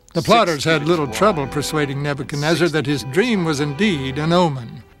 The plotters had little trouble persuading Nebuchadnezzar that his dream was indeed an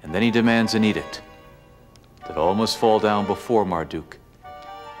omen. And then he demands an edict that all must fall down before Marduk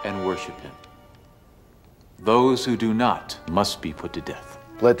and worship him. Those who do not must be put to death.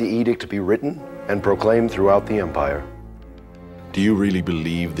 Let the edict be written and proclaimed throughout the empire. Do you really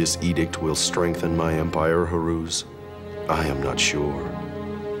believe this edict will strengthen my empire, Haruz? I am not sure.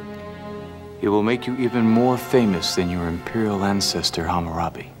 It will make you even more famous than your imperial ancestor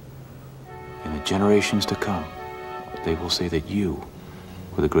Hammurabi. In the generations to come, they will say that you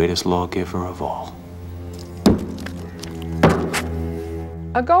were the greatest lawgiver of all.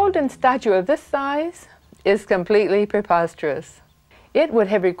 A golden statue of this size is completely preposterous. It would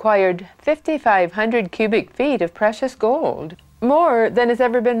have required 5,500 cubic feet of precious gold, more than has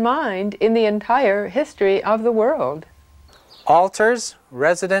ever been mined in the entire history of the world. Altars,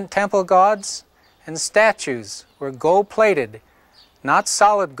 resident temple gods, and statues were gold-plated, not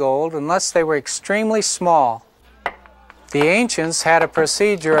solid gold unless they were extremely small. The ancients had a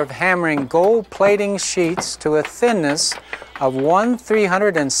procedure of hammering gold-plating sheets to a thinness of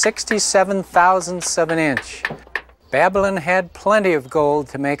 1/367,000th of an inch. Babylon had plenty of gold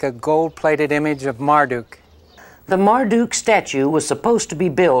to make a gold-plated image of Marduk. The Marduk statue was supposed to be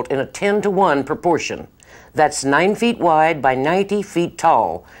built in a 10-to-1 proportion. That's 9 feet wide by 90 feet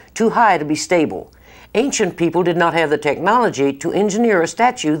tall, too high to be stable. Ancient people did not have the technology to engineer a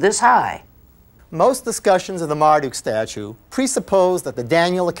statue this high. Most discussions of the Marduk statue presuppose that the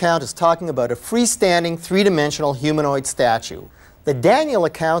Daniel account is talking about a freestanding, three-dimensional humanoid statue. The Daniel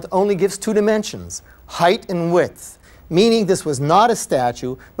account only gives 2 dimensions, height and width, meaning this was not a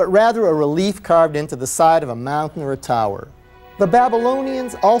statue, but rather a relief carved into the side of a mountain or a tower. The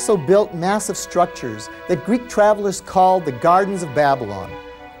Babylonians also built massive structures that Greek travelers called the Gardens of Babylon,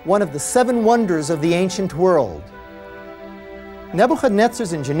 one of the 7 wonders of the ancient world.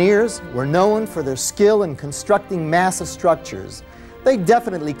 Nebuchadnezzar's engineers were known for their skill in constructing massive structures. They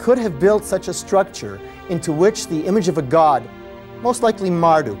definitely could have built such a structure into which the image of a god, most likely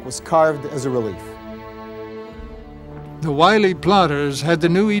Marduk, was carved as a relief. The wily plotters had the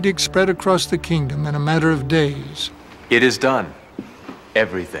new edict spread across the kingdom in a matter of days. It is done.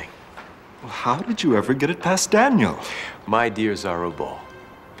 Everything. Well, how did you ever get it past Daniel? My dear Zerubbabel,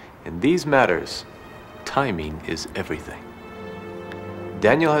 in these matters, timing is everything.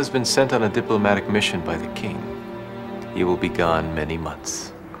 Daniel has been sent on a diplomatic mission by the king. He will be gone many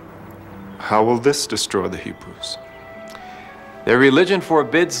months. How will this destroy the Hebrews? Their religion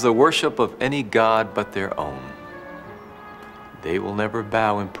forbids the worship of any god but their own. They will never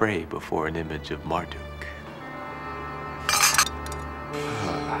bow and pray before an image of Marduk.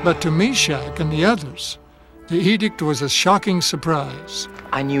 But to Meshach and the others, the edict was a shocking surprise.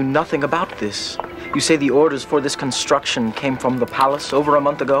 I knew nothing about this. You say the orders for this construction came from the palace over a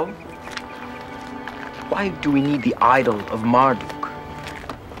month ago? Why do we need the idol of Marduk?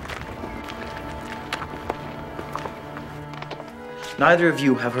 Neither of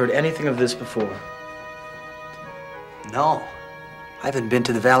you have heard anything of this before. No. I haven't been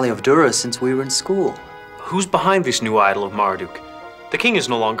to the Valley of Dura since we were in school. Who's behind this new idol of Marduk? The king is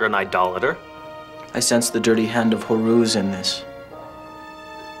no longer an idolater. I sense the dirty hand of Horus in this.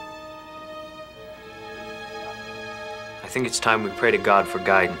 I think it's time we pray to God for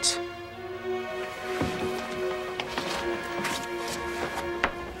guidance.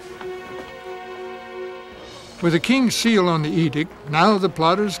 With the king's seal on the edict, now the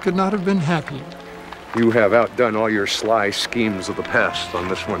plotters could not have been happier. You have outdone all your sly schemes of the past on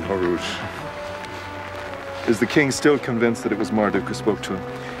this one, Horus. Is the king still convinced that it was Marduk who spoke to him?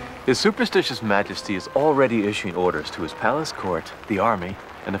 His superstitious majesty is already issuing orders to his palace court, the army,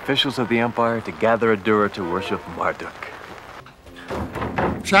 and officials of the empire to gather at Dura to worship Marduk.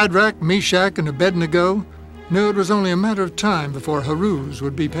 Shadrach, Meshach, and Abednego knew it was only a matter of time before Horus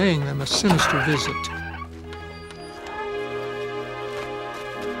would be paying them a sinister visit.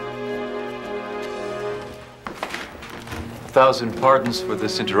 Thousand pardons for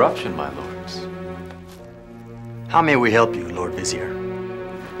this interruption, my lords. How may we help you, Lord Vizier?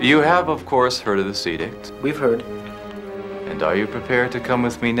 You have, of course, heard of this edict. We've heard. And are you prepared to come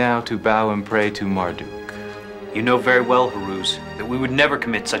with me now to bow and pray to Marduk? You know very well, Horus, that we would never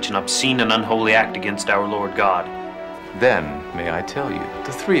commit such an obscene and unholy act against our Lord God. Then, may I tell you,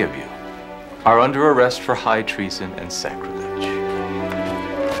 the 3 of you are under arrest for high treason and sacrilege.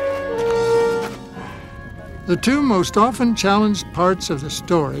 The 2 most often challenged parts of the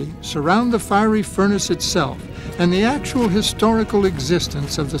story surround the fiery furnace itself and the actual historical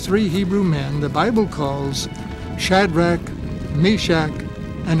existence of the 3 Hebrew men the Bible calls Shadrach, Meshach,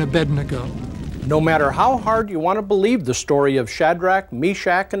 and Abednego. No matter how hard you want to believe the story of Shadrach,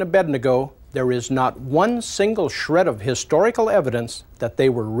 Meshach, and Abednego, there is not one single shred of historical evidence that they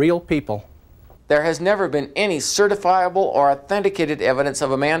were real people. There has never been any certifiable or authenticated evidence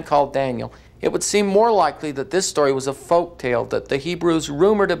of a man called Daniel. It would seem more likely that this story was a folk tale that the Hebrews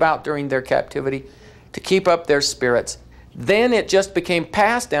rumored about during their captivity to keep up their spirits. Then it just became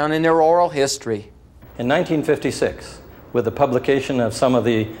passed down in their oral history. In 1956, with the publication of some of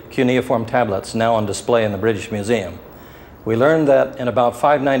the cuneiform tablets now on display in the British Museum, we learned that in about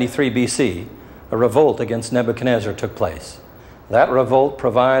 593 BC, a revolt against Nebuchadnezzar took place. That revolt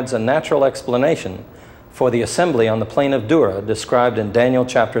provides a natural explanation for the assembly on the plain of Dura described in Daniel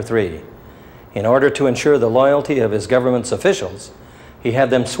chapter 3. In order to ensure the loyalty of his government's officials, He had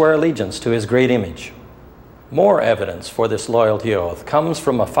them swear allegiance to his great image. More evidence for this loyalty oath comes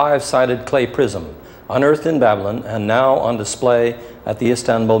from a 5-sided clay prism unearthed in Babylon and now on display at the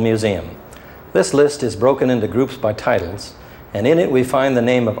Istanbul Museum. This list is broken into groups by titles, and in it we find the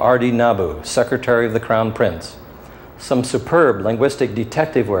name of Ardi Nabu, Secretary of the Crown Prince. Some superb linguistic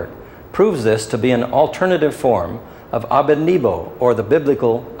detective work proves this to be an alternative form of Abednego, or the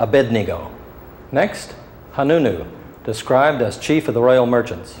biblical Abednego. Next, Hanunu, described as chief of the royal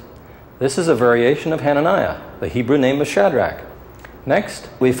merchants. This is a variation of Hananiah, the Hebrew name of Shadrach. Next,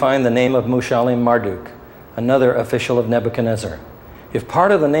 we find the name of Mushalim Marduk, another official of Nebuchadnezzar. If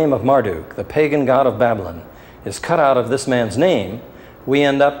part of the name of Marduk, the pagan god of Babylon, is cut out of this man's name, we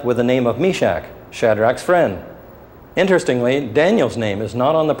end up with the name of Meshach, Shadrach's friend. Interestingly, Daniel's name is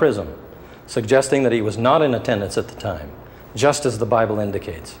not on the prism, suggesting that he was not in attendance at the time, just as the Bible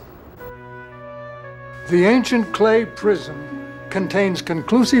indicates. The ancient clay prism contains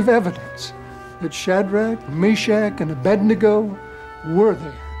conclusive evidence that Shadrach, Meshach, and Abednego were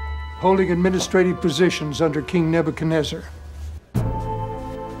there, holding administrative positions under King Nebuchadnezzar.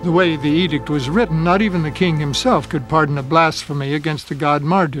 The way the edict was written, not even the king himself could pardon a blasphemy against the god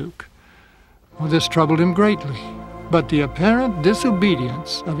Marduk. Well, this troubled him greatly, but the apparent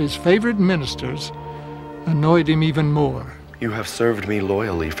disobedience of his favorite ministers annoyed him even more. You have served me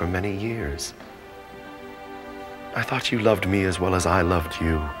loyally for many years. I thought you loved me as well as I loved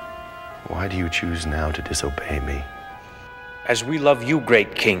you. Why do you choose now to disobey me? As we love you,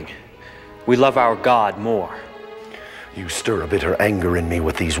 great king, we love our God more. You stir a bitter anger in me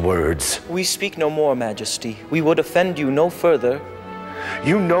with these words. We speak no more, Majesty. We would offend you no further.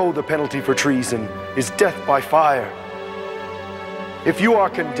 You know the penalty for treason is death by fire. If you are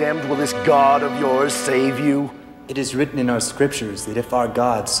condemned, will this God of yours save you? It is written in our scriptures that if our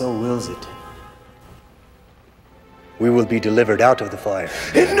God so wills it, we will be delivered out of the fire.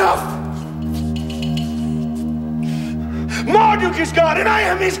 Enough! Marduk is God and I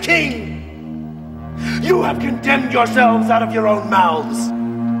am his king! You have condemned yourselves out of your own mouths.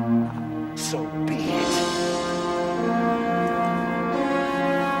 So be it.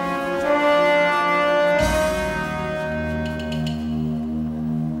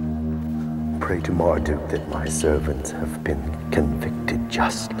 Pray to Marduk that my servants have been convicted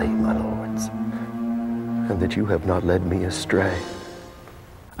justly, my lords, and that you have not led me astray.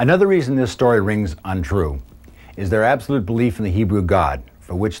 Another reason this story rings untrue is their absolute belief in the Hebrew God,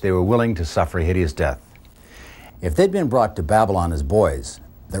 for which they were willing to suffer a hideous death. If they'd been brought to Babylon as boys,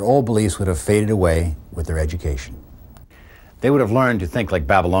 their old beliefs would have faded away with their education. They would have learned to think like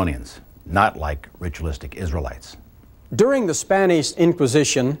Babylonians, not like ritualistic Israelites. During the Spanish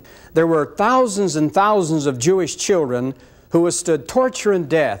Inquisition, there were thousands and thousands of Jewish children who withstood torture and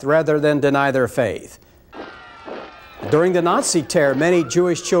death rather than deny their faith. During the Nazi terror, many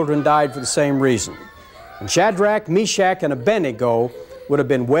Jewish children died for the same reason. And Shadrach, Meshach, and Abednego would have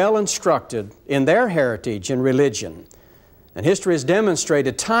been well instructed in their heritage and religion. And history has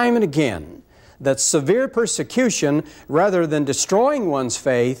demonstrated time and again that severe persecution, rather than destroying one's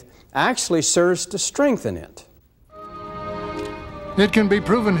faith, actually serves to strengthen it. It can be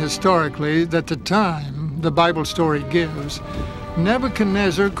proven historically that the time the Bible story gives,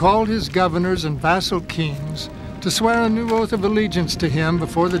 Nebuchadnezzar called his governors and vassal kings to swear a new oath of allegiance to him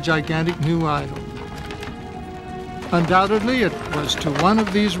before the gigantic new idol. Undoubtedly, it was to one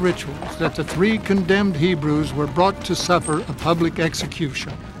of these rituals that the 3 condemned Hebrews were brought to suffer a public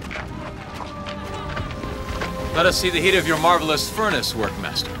execution. Let us see the heat of your marvelous furnace,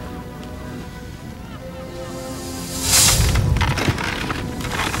 workmaster.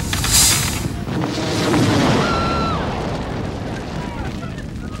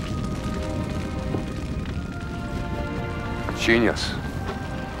 Genius.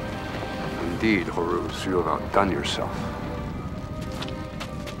 Indeed, Horus, you have outdone yourself.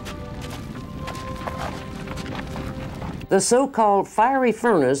 The so-called fiery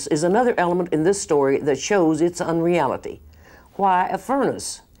furnace is another element in this story that shows its unreality. Why a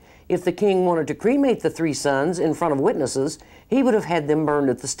furnace? If the king wanted to cremate the 3 sons in front of witnesses, he would have had them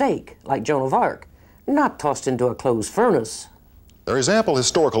burned at the stake, like Joan of Arc, not tossed into a closed furnace. There is ample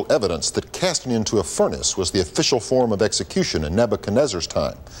historical evidence that casting into a furnace was the official form of execution in Nebuchadnezzar's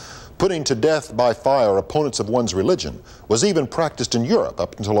time. Putting to death by fire opponents of one's religion was even practiced in Europe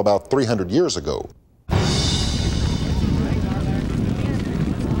up until about 300 years ago.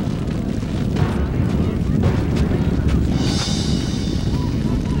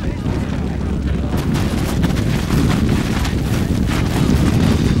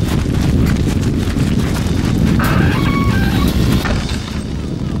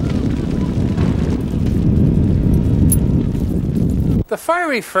 The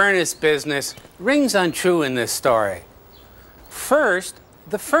fiery furnace business rings untrue in this story. First,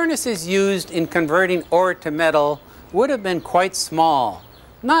 the furnaces used in converting ore to metal would have been quite small,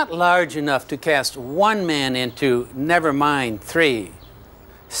 not large enough to cast one man into, never mind 3.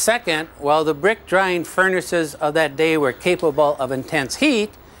 Second, while the brick drying furnaces of that day were capable of intense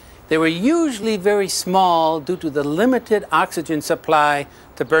heat, they were usually very small due to the limited oxygen supply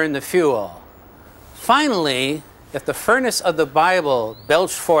to burn the fuel. Finally, if the furnace of the Bible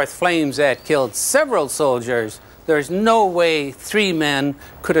belched forth flames that killed several soldiers, there's no way 3 men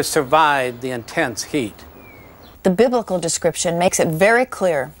could have survived the intense heat. The biblical description makes it very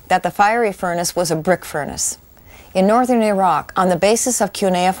clear that the fiery furnace was a brick furnace. In northern Iraq, on the basis of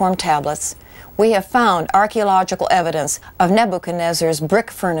cuneiform tablets, we have found archaeological evidence of Nebuchadnezzar's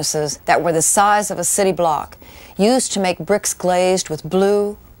brick furnaces that were the size of a city block, used to make bricks glazed with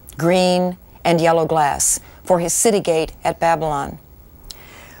blue, green, and yellow glass for his city gate at Babylon.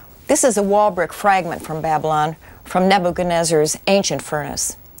 This is a wall brick fragment from Babylon, from Nebuchadnezzar's ancient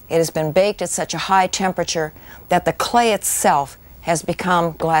furnace. It has been baked at such a high temperature that the clay itself has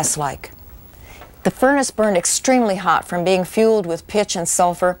become glass-like. The furnace burned extremely hot from being fueled with pitch and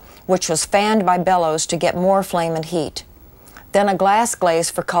sulfur, which was fanned by bellows to get more flame and heat. Then a glass glaze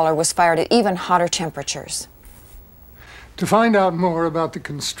for color was fired at even hotter temperatures. To find out more about the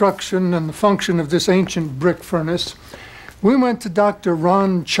construction and the function of this ancient brick furnace, we went to Dr.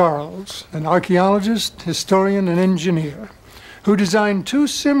 Ron Charles, an archaeologist, historian, and engineer, who designed 2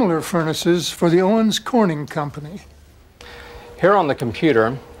 similar furnaces for the Owens Corning Company. Here on the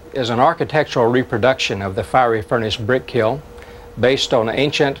computer is an architectural reproduction of the fiery furnace brick kiln based on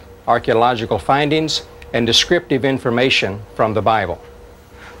ancient archaeological findings and descriptive information from the Bible.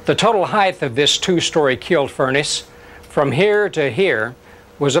 The total height of this 2-story kiln furnace from here to here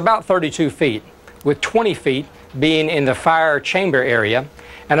was about 32 feet, with 20 feet being in the fire chamber area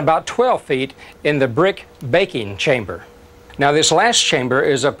and about 12 feet in the brick baking chamber. Now this last chamber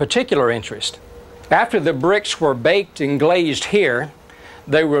is of particular interest. After the bricks were baked and glazed here,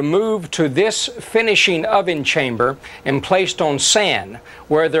 they were moved to this finishing oven chamber and placed on sand,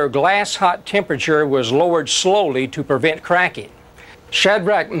 where their glass hot temperature was lowered slowly to prevent cracking.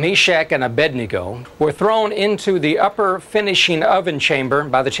 Shadrach, Meshach, and Abednego were thrown into the upper finishing oven chamber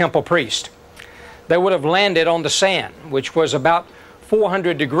by the temple priest. They would have landed on the sand, which was about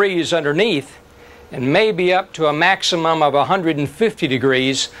 400 degrees underneath and maybe up to a maximum of 150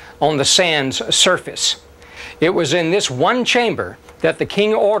 degrees on the sand's surface. It was in this one chamber that the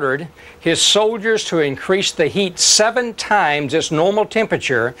king ordered his soldiers to increase the heat 7 times its normal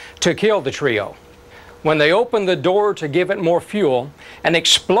temperature to kill the trio. When they opened the door to give it more fuel, an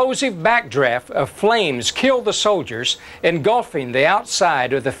explosive backdraft of flames killed the soldiers, engulfing the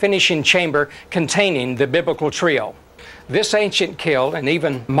outside of the finishing chamber containing the biblical trio. This ancient kiln and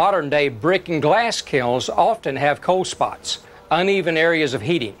even modern-day brick and glass kilns often have cold spots, uneven areas of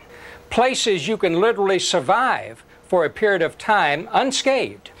heating, places you can literally survive for a period of time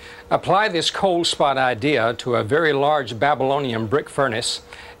unscathed. Apply this cold spot idea to a very large Babylonian brick furnace,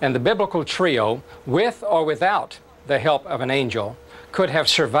 and the biblical trio, with or without the help of an angel, could have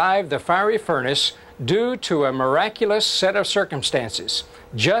survived the fiery furnace due to a miraculous set of circumstances,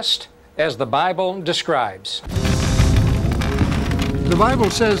 just as the Bible describes. The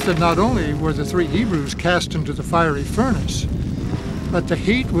Bible says that not only were the 3 Hebrews cast into the fiery furnace, but the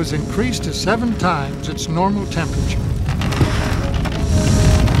heat was increased to 7 times its normal temperature.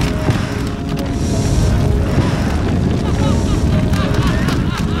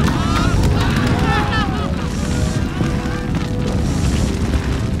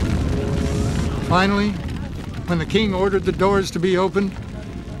 Finally, when the king ordered the doors to be opened,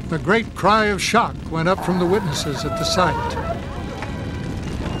 a great cry of shock went up from the witnesses at the sight.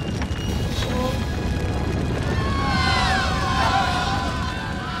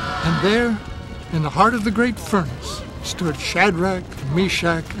 And there, in the heart of the great furnace, stood Shadrach,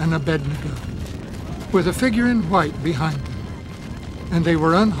 Meshach, and Abednego, with a figure in white behind them. And they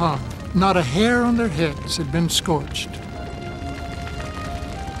were unharmed. Not a hair on their heads had been scorched.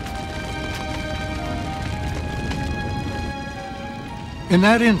 In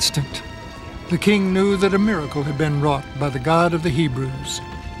that instant, the king knew that a miracle had been wrought by the God of the Hebrews.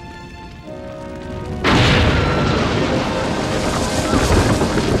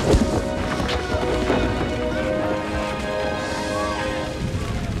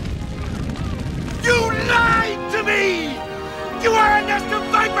 You lied to me! You are a nest of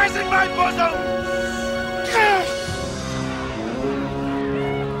vipers in my bosom!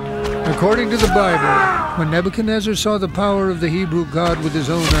 According to the Bible, when Nebuchadnezzar saw the power of the Hebrew God with his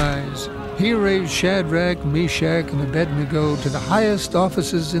own eyes, He raised Shadrach, Meshach, and Abednego to the highest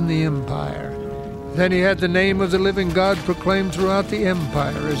offices in the empire. Then he had the name of the living God proclaimed throughout the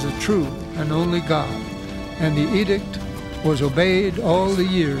empire as the true and only God, and the edict was obeyed all the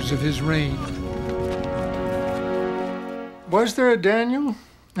years of his reign. Was there a Daniel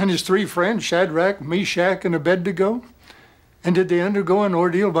and his three friends, Shadrach, Meshach, and Abednego? And did they undergo an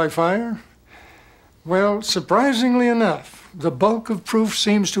ordeal by fire? Well, surprisingly enough, the bulk of proof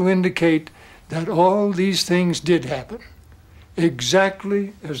seems to indicate that all these things did happen,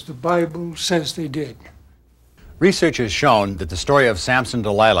 exactly as the Bible says they did. Research has shown that the story of Samson and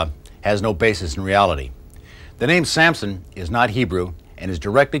Delilah has no basis in reality. The name Samson is not Hebrew and is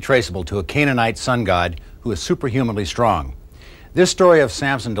directly traceable to a Canaanite sun god who is superhumanly strong. This story of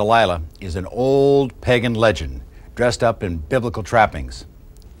Samson and Delilah is an old pagan legend dressed up in biblical trappings.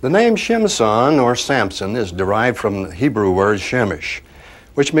 The name Shimson or Samson is derived from the Hebrew word Shemesh,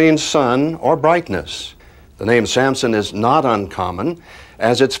 which means sun or brightness. The name Samson is not uncommon,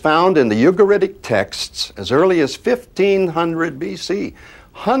 as it's found in the Ugaritic texts as early as 1500 BC,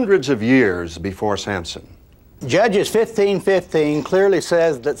 hundreds of years before Samson. Judges 15:15 clearly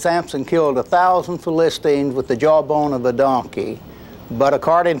says that Samson killed 1,000 Philistines with the jawbone of a donkey. But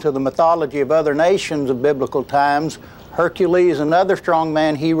according to the mythology of other nations of biblical times, Hercules and other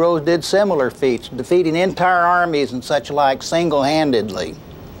strongman heroes did similar feats, defeating entire armies and such like single-handedly.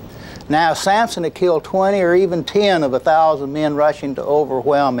 Now, if Samson had killed 20 or even 10 of 1,000 men rushing to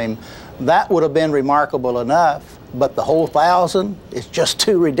overwhelm him, that would have been remarkable enough. But the whole 1,000 is just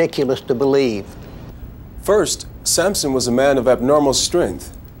too ridiculous to believe. First, Samson was a man of abnormal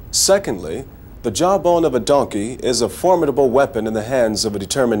strength. Secondly, the jawbone of a donkey is a formidable weapon in the hands of a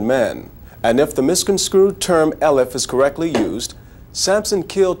determined man. And if the misconstrued term Eleph is correctly used, Samson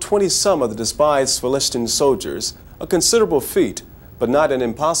killed 20-some of the despised Philistine soldiers, a considerable feat, but not an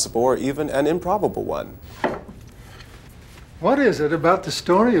impossible or even an improbable one. What is it about the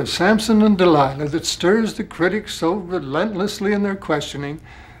story of Samson and Delilah that stirs the critics so relentlessly in their questioning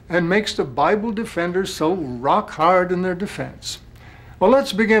and makes the Bible defenders so rock hard in their defense? Well,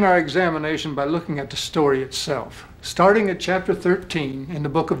 let's begin our examination by looking at the story itself, starting at chapter 13 in the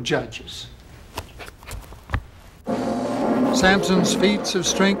book of Judges. Samson's feats of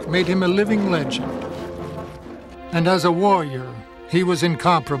strength made him a living legend, and as a warrior, he was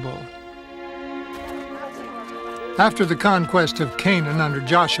incomparable. After the conquest of Canaan under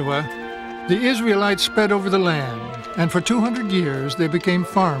Joshua, the Israelites spread over the land, and for 200 years they became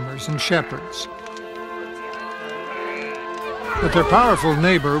farmers and shepherds. But their powerful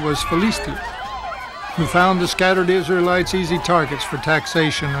neighbor was Philistine, who found the scattered Israelites easy targets for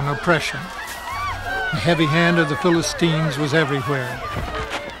taxation and oppression. The heavy hand of the Philistines was everywhere,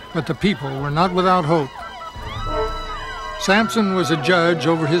 but the people were not without hope. Samson was a judge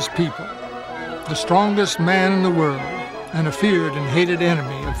over his people, the strongest man in the world, and a feared and hated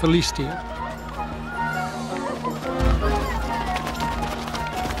enemy of Philistia.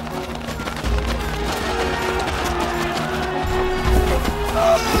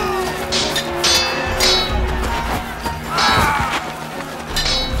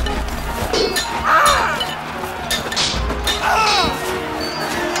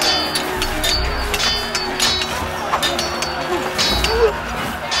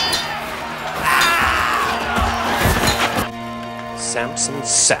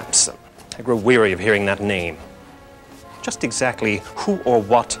 Samson. I grow weary of hearing that name. Just exactly who or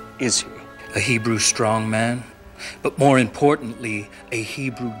what is he? A Hebrew strong man, but more importantly, a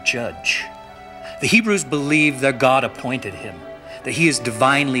Hebrew judge. The Hebrews believe their God appointed him, that he is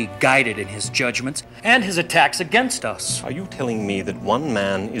divinely guided in his judgments and his attacks against us. Are you telling me that one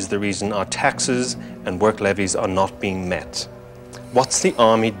man is the reason our taxes and work levies are not being met? What's the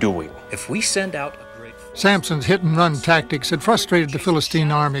army doing? If we send out Samson's hit-and-run tactics had frustrated the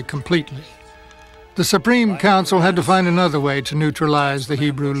Philistine army completely. The Supreme Council had to find another way to neutralize the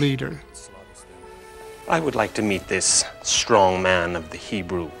Hebrew leader. I would like to meet this strong man of the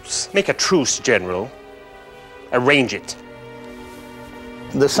Hebrews. Make a truce, General. Arrange it.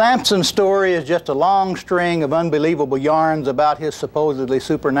 The Samson story is just a long string of unbelievable yarns about his supposedly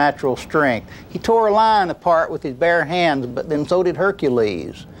supernatural strength. He tore a lion apart with his bare hands, but then so did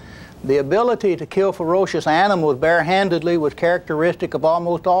Hercules. The ability to kill ferocious animals barehandedly was characteristic of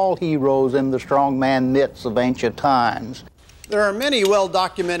almost all heroes in the strongman myths of ancient times. There are many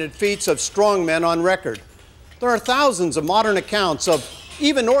well-documented feats of strongmen on record. There are thousands of modern accounts of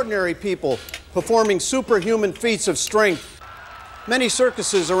even ordinary people performing superhuman feats of strength. Many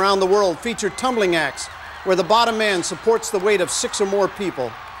circuses around the world feature tumbling acts where the bottom man supports the weight of 6 or more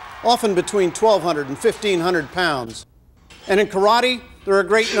people, often between 1,200 and 1,500 pounds. And in karate, There are a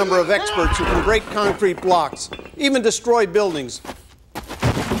great number of experts who can break concrete blocks, even destroy buildings.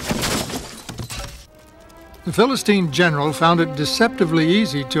 The Philistine general found it deceptively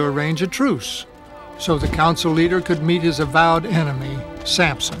easy to arrange a truce, so the council leader could meet his avowed enemy,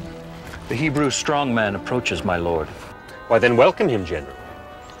 Samson. The Hebrew strongman approaches, my lord. Why, then welcome him, General.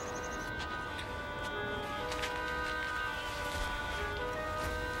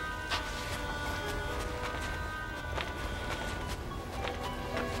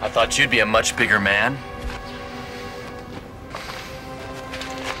 I thought you'd be a much bigger man.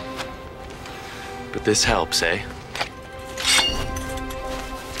 But this helps, eh?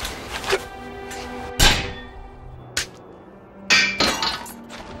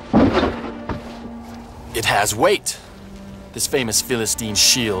 It has weight. This famous Philistine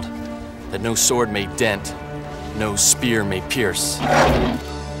shield that no sword may dent, no spear may pierce.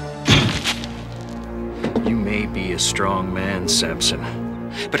 You may be a strong man, Samson,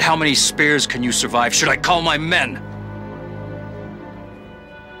 but how many spears can you survive should I call my men?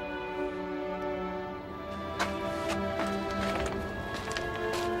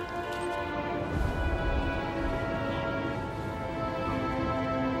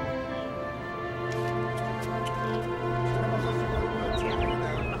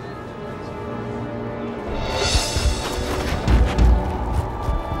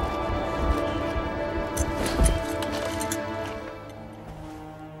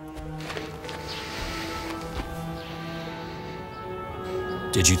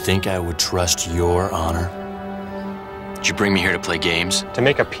 Did you think I would trust your honor? Did you bring me here to play games? To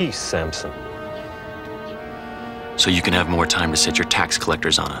make a peace, Samson. So you can have more time to set your tax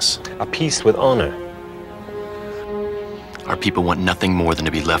collectors on us. A peace with honor. Our people want nothing more than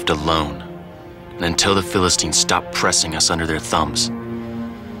to be left alone. And until the Philistines stop pressing us under their thumbs,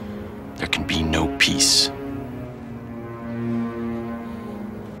 there can be no peace.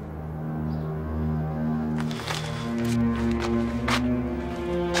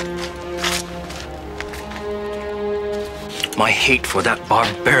 My hate for that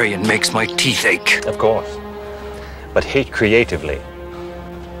barbarian makes my teeth ache. Of course. But hate creatively.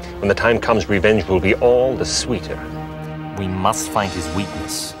 When the time comes, revenge will be all the sweeter. We must find his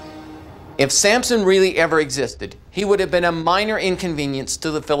weakness. If Samson really ever existed, he would have been a minor inconvenience to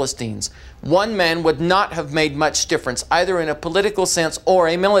the Philistines. One man would not have made much difference, either in a political sense or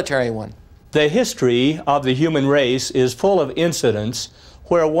a military one. The history of the human race is full of incidents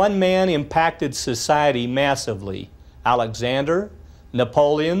where one man impacted society massively. Alexander,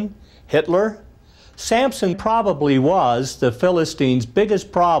 Napoleon, Hitler. Samson probably was the Philistines'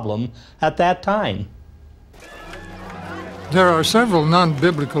 biggest problem at that time. There are several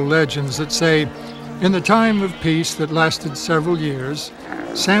non-biblical legends that say, in the time of peace that lasted several years,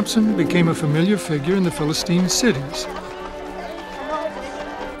 Samson became a familiar figure in the Philistine cities,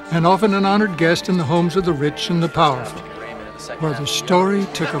 and often an honored guest in the homes of the rich and the powerful, where the story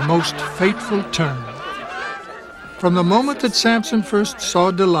took a most fateful turn. From the moment that Samson first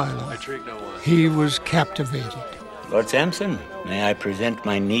saw Delilah, he was captivated. Lord Samson, may I present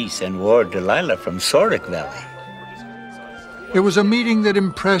my niece and ward Delilah from Sorek Valley? It was a meeting that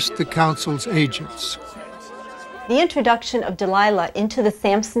impressed the council's agents. The introduction of Delilah into the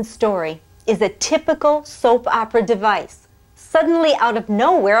Samson story is a typical soap opera device. Suddenly, out of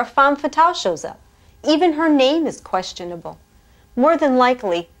nowhere, a femme fatale shows up. Even her name is questionable. More than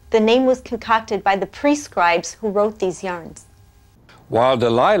likely, the name was concocted by the prescribes who wrote these yarns. While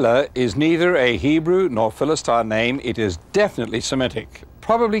Delilah is neither a Hebrew nor Philistine name, it is definitely Semitic,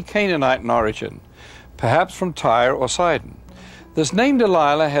 probably Canaanite in origin, perhaps from Tyre or Sidon. This name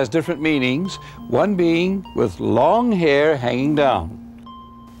Delilah has different meanings, one being with long hair hanging down.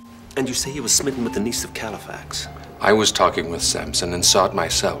 And you say he was smitten with the niece of Califax? I was talking with Samson and saw it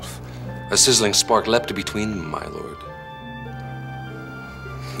myself. A sizzling spark leapt between them, my lord.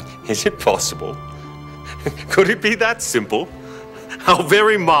 Is it possible? Could it be that simple? How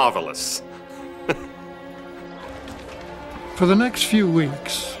very marvelous. For the next few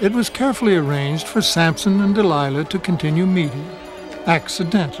weeks, it was carefully arranged for Samson and Delilah to continue meeting,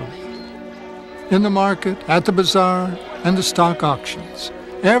 accidentally. In the market, at the bazaar, and the stock auctions,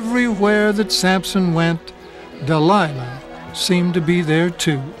 everywhere that Samson went, Delilah seemed to be there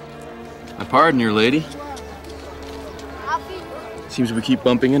too. I pardon your lady. Seems we keep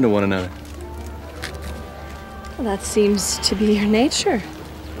bumping into one another. Well, that seems to be your nature,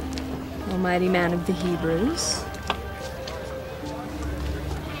 almighty man of the Hebrews.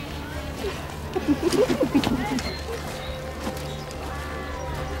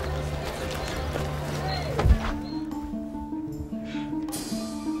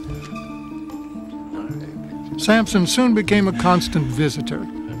 Samson soon became a constant visitor,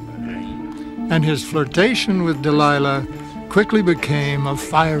 and his flirtation with Delilah quickly became a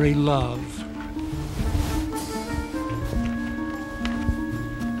fiery love.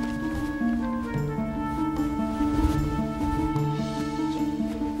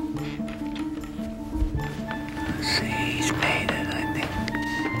 He's made it, I think.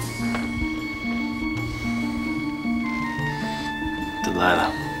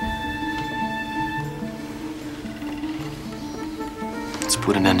 Delilah. Let's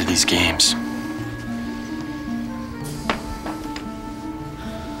put an end to these games.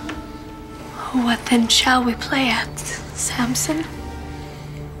 What then shall we play at, Samson?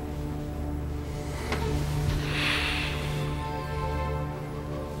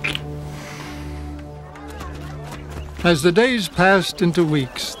 As the days passed into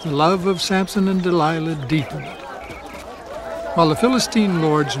weeks, the love of Samson and Delilah deepened, while the Philistine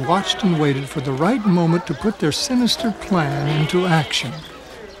lords watched and waited for the right moment to put their sinister plan into action.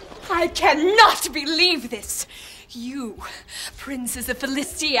 I cannot believe this. You, princes of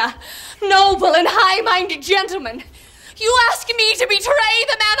Philistia, noble and high-minded gentlemen, you ask me to betray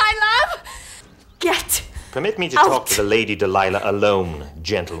the man I love? Get Permit me to out. talk to the Lady Delilah alone,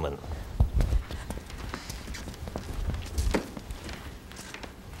 gentlemen.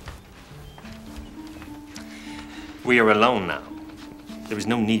 We are alone now. There is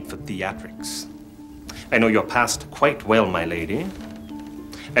no need for theatrics. I know your past quite well, my lady.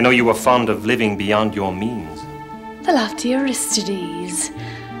 I know you are fond of living beyond your means. The lofty Aristides,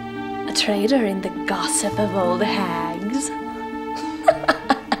 a trader in the gossip of old hags.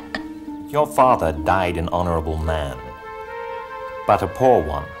 Your father died an honorable man, but a poor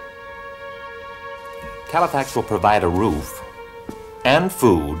one. Califax will provide a roof and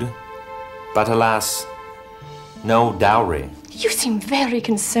food, but alas, no dowry. You seem very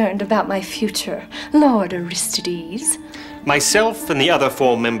concerned about my future, Lord Aristides. Myself and the other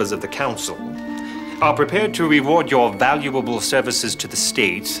 4 members of the council are prepared to reward your valuable services to the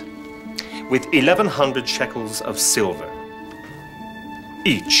state with 1,100 shekels of silver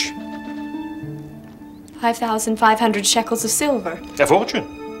each. 5,500 shekels of silver. A fortune.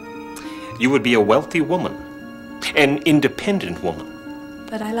 You would be a wealthy woman, an independent woman.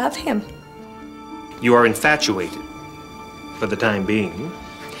 But I love him. You are infatuated, for the time being.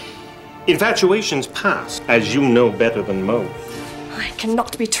 Infatuations pass, as you know better than most. I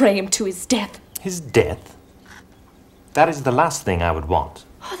cannot betray him to his death. His death? That is the last thing I would want.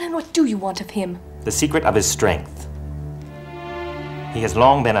 Oh, then what do you want of him? The secret of his strength. He has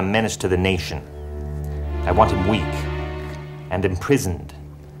long been a menace to the nation. I want him weak and imprisoned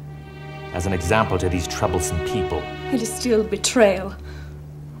as an example to these troublesome people. It is still betrayal.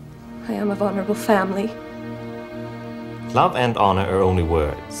 I am of honorable family. Love and honor are only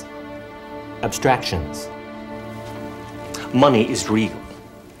words. Abstractions. Money is real.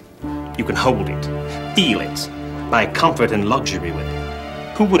 You can hold it, feel it, buy comfort and luxury with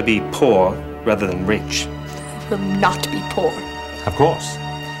it. Who would be poor rather than rich? I will not be poor. Of course.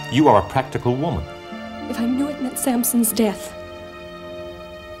 You are a practical woman. If I knew it meant Samson's death,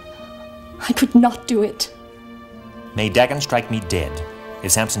 I could not do it. May Dagon strike me dead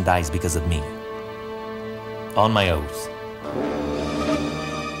if Samson dies because of me. On my oath.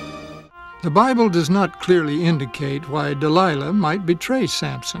 The Bible does not clearly indicate why Delilah might betray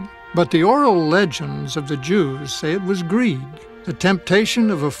Samson, but the oral legends of the Jews say it was greed. The temptation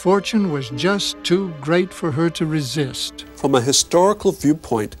of a fortune was just too great for her to resist. From a historical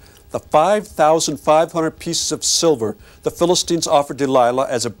viewpoint, the 5,500 pieces of silver the Philistines offered Delilah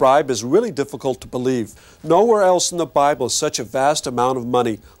as a bribe is really difficult to believe. Nowhere else in the Bible is such a vast amount of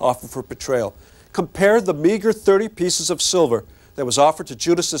money offered for betrayal. Compare the meager 30 pieces of silver that was offered to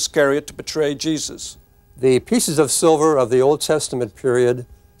Judas Iscariot to betray Jesus. The pieces of silver of the Old Testament period,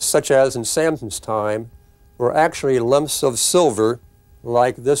 such as in Samson's time, were actually lumps of silver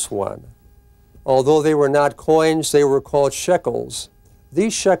like this one. Although they were not coins, they were called shekels.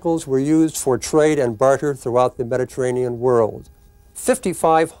 These shekels were used for trade and barter throughout the Mediterranean world.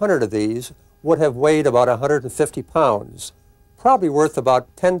 5,500 of these would have weighed about 150 pounds, probably worth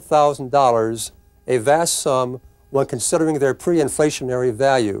about $10,000, a vast sum when considering their pre-inflationary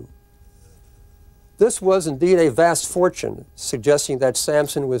value. This was indeed a vast fortune, suggesting that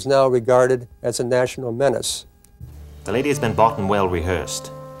Samson was now regarded as a national menace. The lady has been bought and well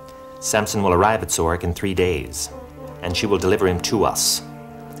rehearsed. Samson will arrive at Zork in 3 days, and she will deliver him to us.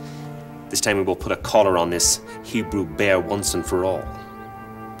 This time we will put a collar on this Hebrew bear once and for all.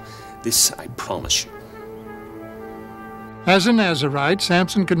 This I promise you. As a Nazirite,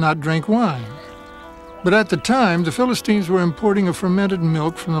 Samson could not drink wine. But at the time, the Philistines were importing a fermented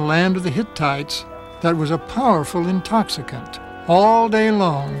milk from the land of the Hittites that was a powerful intoxicant. All day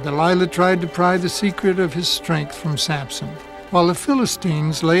long, Delilah tried to pry the secret of his strength from Samson, while the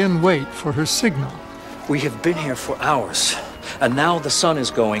Philistines lay in wait for her signal. We have been here for hours, and now the sun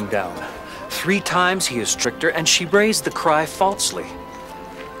is going down. 3 times he has tricked her, and she raised the cry falsely.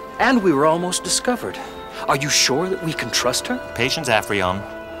 And we were almost discovered. Are you sure that we can trust her? Patience, Aphrion.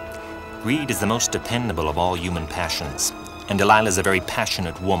 Greed is the most dependable of all human passions, and Delilah is a very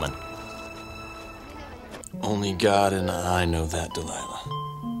passionate woman. Only God and I know that, Delilah.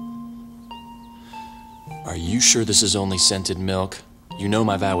 Are you sure this is only scented milk? You know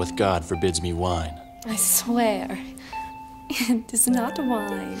my vow with God forbids me wine. I swear, it is not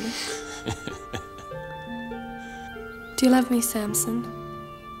wine. Do you love me, Samson?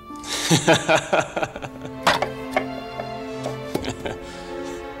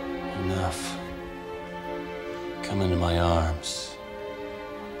 Enough. Come into my arms.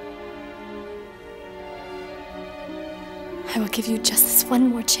 I will give you just this one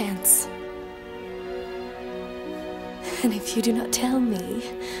more chance. And if you do not tell me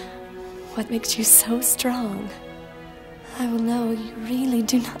what makes you so strong, I will know you really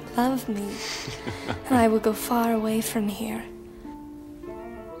do not love me. And I will go far away from here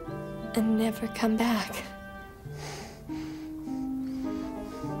and never come back.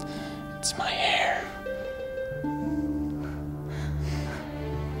 It's my hair.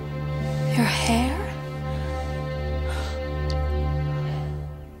 Your hair?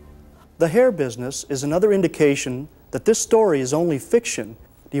 The hair business is another indication that this story is only fiction.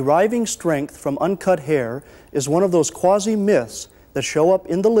 Deriving strength from uncut hair is one of those quasi-myths that show up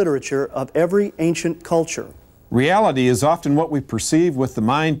in the literature of every ancient culture. Reality is often what we perceive with the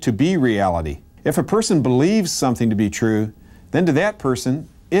mind to be reality. If a person believes something to be true, then to that person,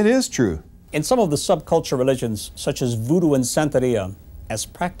 it is true. In some of the subculture religions, such as voodoo and Santeria, as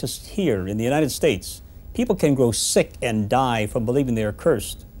practiced here in the United States, people can grow sick and die from believing they are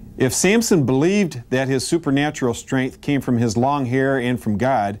cursed. If Samson believed that his supernatural strength came from his long hair and from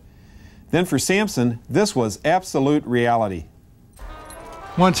God, then for Samson, this was absolute reality.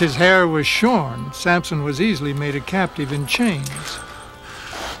 Once his hair was shorn, Samson was easily made a captive in chains.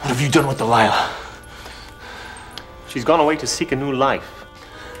 What have you done with Delilah? She's gone away to seek a new life.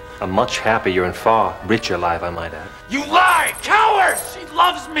 A much happier and far richer life, I might add. You lie! Coward! She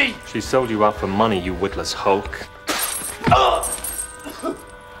loves me! She sold you out for money, you witless hulk.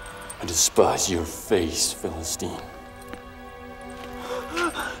 I despise your face, Philistine.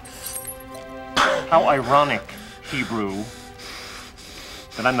 How ironic, Hebrew,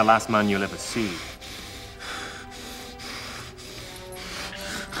 that I'm the last man you'll ever see.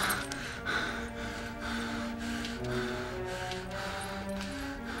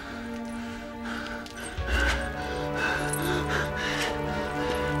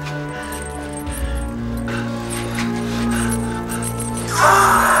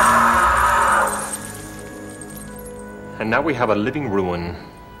 And now we have a living ruin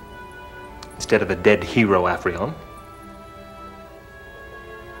instead of a dead hero, Aphrion.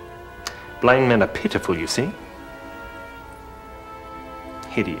 Blind men are pitiful, you see.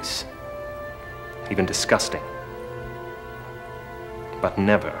 Hideous. Even disgusting. But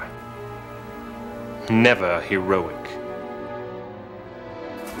never, never heroic.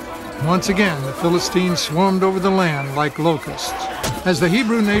 Once again, the Philistines swarmed over the land like locusts. As the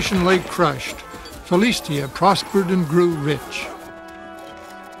Hebrew nation lay crushed, Philistia prospered and grew rich.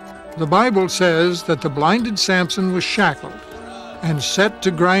 The Bible says that the blinded Samson was shackled and set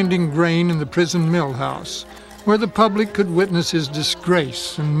to grinding grain in the prison mill house, where the public could witness his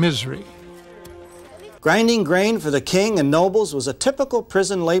disgrace and misery. Grinding grain for the king and nobles was a typical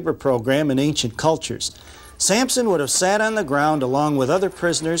prison labor program in ancient cultures. Samson would have sat on the ground along with other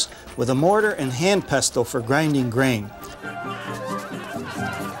prisoners with a mortar and hand pestle for grinding grain.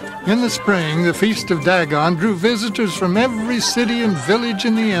 In the spring, the Feast of Dagon drew visitors from every city and village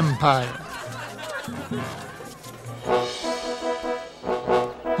in the empire.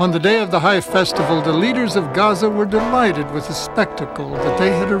 On the day of the high festival, the leaders of Gaza were delighted with the spectacle that they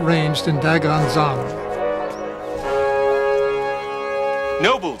had arranged in Dagon's honor.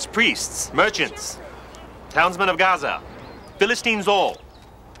 Nobles, priests, merchants, townsmen of Gaza, Philistines all,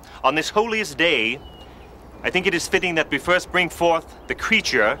 on this holiest day, I think it is fitting that we first bring forth the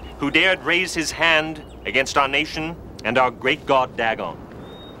creature who dared raise his hand against our nation and our great god Dagon.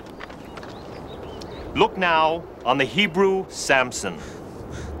 Look now on the Hebrew Samson.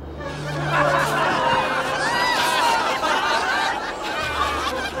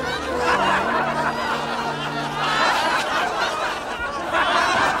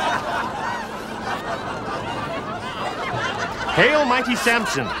 Hail, mighty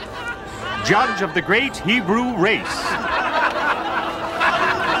Samson! judge of the great Hebrew race.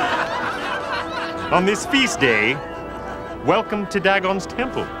 On this feast day, welcome to Dagon's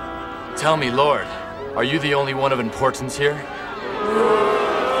temple. Tell me, Lord, are you the only one of importance here?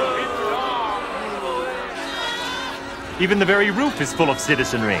 Even the very roof is full of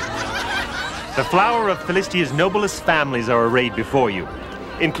citizenry. The flower of Philistia's noblest families are arrayed before you,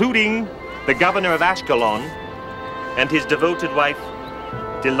 including the governor of Ashkelon and his devoted wife,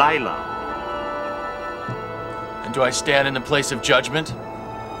 Delilah. And do I stand in the place of judgment?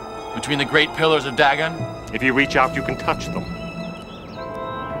 Between the great pillars of Dagon? If you reach out, you can touch them.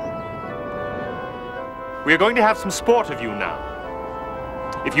 We are going to have some sport of you now.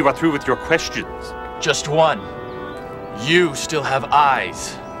 If you are through with your questions. Just one. You still have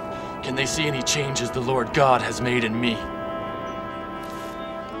eyes. Can they see any changes the Lord God has made in me?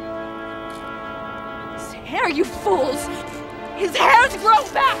 His hair, you fools! His hair's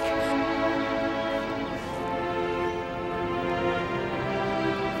grown back!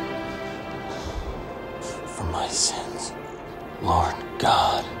 For my sins, Lord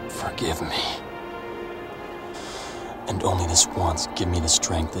God, forgive me. And only this once give me the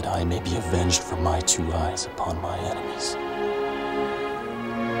strength that I may be avenged for my 2 eyes upon my enemies.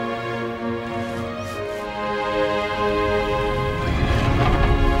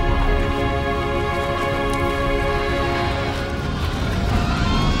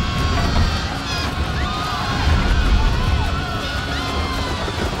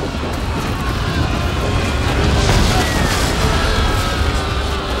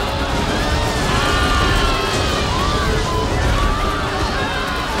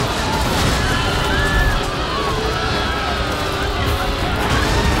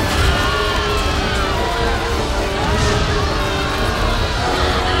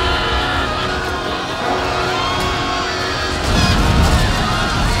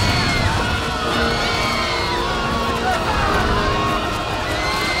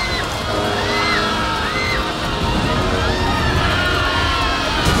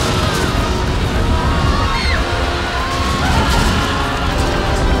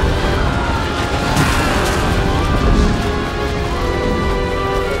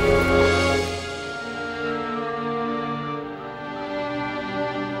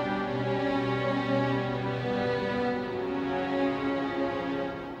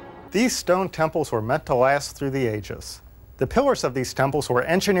 These stone temples were meant to last through the ages. The pillars of these temples were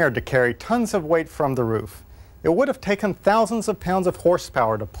engineered to carry tons of weight from the roof. It would have taken thousands of pounds of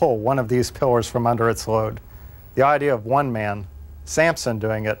horsepower to pull one of these pillars from under its load. The idea of one man, Samson,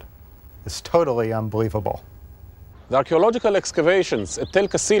 doing it is totally unbelievable. The archaeological excavations at Tel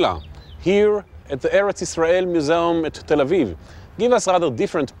Kasila, here at the Eretz Israel Museum at Tel Aviv, give us a rather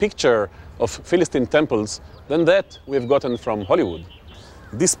different picture of Philistine temples than that we've gotten from Hollywood.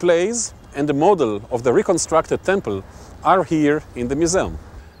 Displays and the model of the reconstructed temple are here in the museum.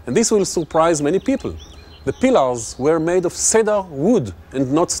 And this will surprise many people. The pillars were made of cedar wood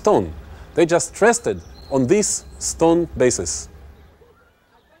and not stone. They just rested on this stone basis.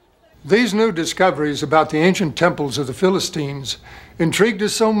 These new discoveries about the ancient temples of the Philistines intrigued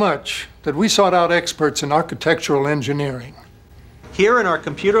us so much that we sought out experts in architectural engineering. Here in our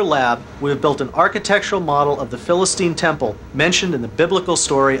computer lab, we have built an architectural model of the Philistine temple mentioned in the biblical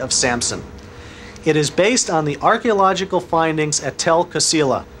story of Samson. It is based on the archaeological findings at Tel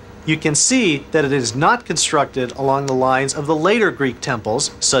Kasila. You can see that it is not constructed along the lines of the later Greek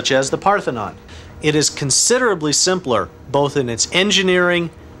temples, such as the Parthenon. It is considerably simpler, both in its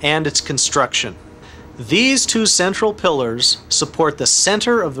engineering and its construction. These two central pillars support the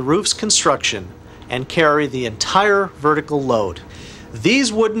center of the roof's construction and carry the entire vertical load.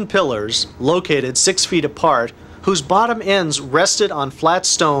 These wooden pillars, located 6 feet apart, whose bottom ends rested on flat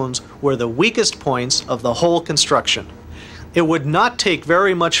stones, were the weakest points of the whole construction. It would not take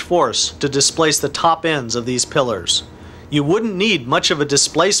very much force to displace the top ends of these pillars. You wouldn't need much of a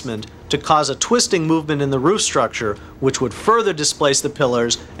displacement to cause a twisting movement in the roof structure, which would further displace the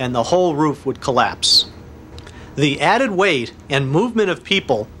pillars and the whole roof would collapse. The added weight and movement of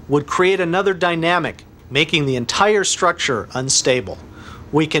people would create another dynamic, making the entire structure unstable.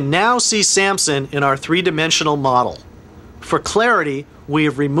 We can now see Samson in our three-dimensional model. For clarity, we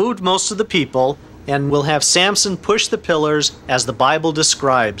have removed most of the people and will have Samson push the pillars as the Bible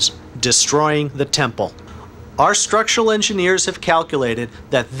describes, destroying the temple. Our structural engineers have calculated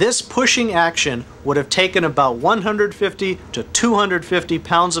that this pushing action would have taken about 150 to 250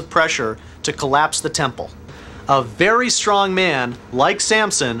 pounds of pressure to collapse the temple. A very strong man, like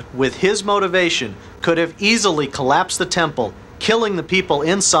Samson, with his motivation, could have easily collapsed the temple, killing the people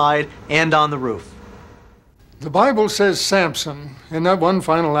inside and on the roof. The Bible says Samson, in that one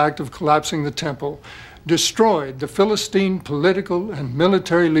final act of collapsing the temple, destroyed the Philistine political and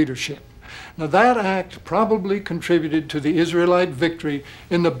military leadership. Now that act probably contributed to the Israelite victory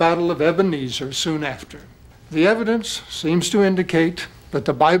in the Battle of Ebenezer soon after. The evidence seems to indicate that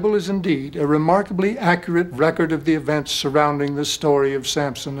the Bible is indeed a remarkably accurate record of the events surrounding the story of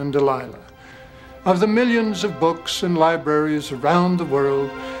Samson and Delilah. Of the millions of books and libraries around the world,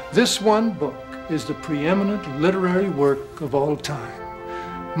 this one book is the preeminent literary work of all time.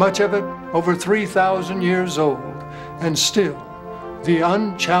 Much of it over 3,000 years old, and still the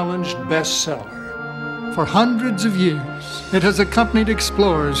unchallenged bestseller. For hundreds of years, it has accompanied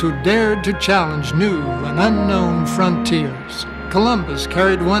explorers who dared to challenge new and unknown frontiers. Columbus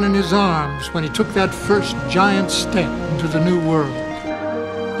carried one in his arms when he took that first giant step into the New World.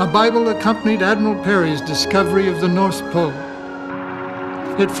 A Bible accompanied Admiral Peary's discovery of the North Pole.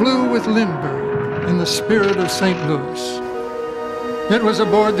 It flew with Lindbergh in the spirit of St. Louis. It was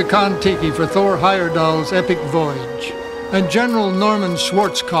aboard the Kon-Tiki for Thor Heyerdahl's epic voyage. And General Norman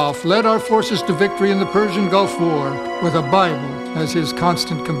Schwarzkopf led our forces to victory in the Persian Gulf War with a Bible as his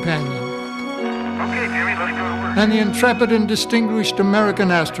constant companion. Okay, Jimmy, let's go to work. And the intrepid and distinguished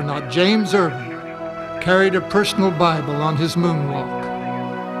American astronaut James Irving carried a personal Bible on his moonwalk.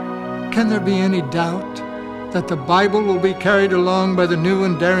 Can there be any doubt that the Bible will be carried along by the new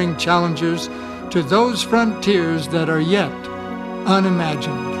and daring challengers to those frontiers that are yet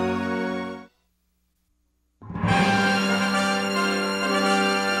unimagined?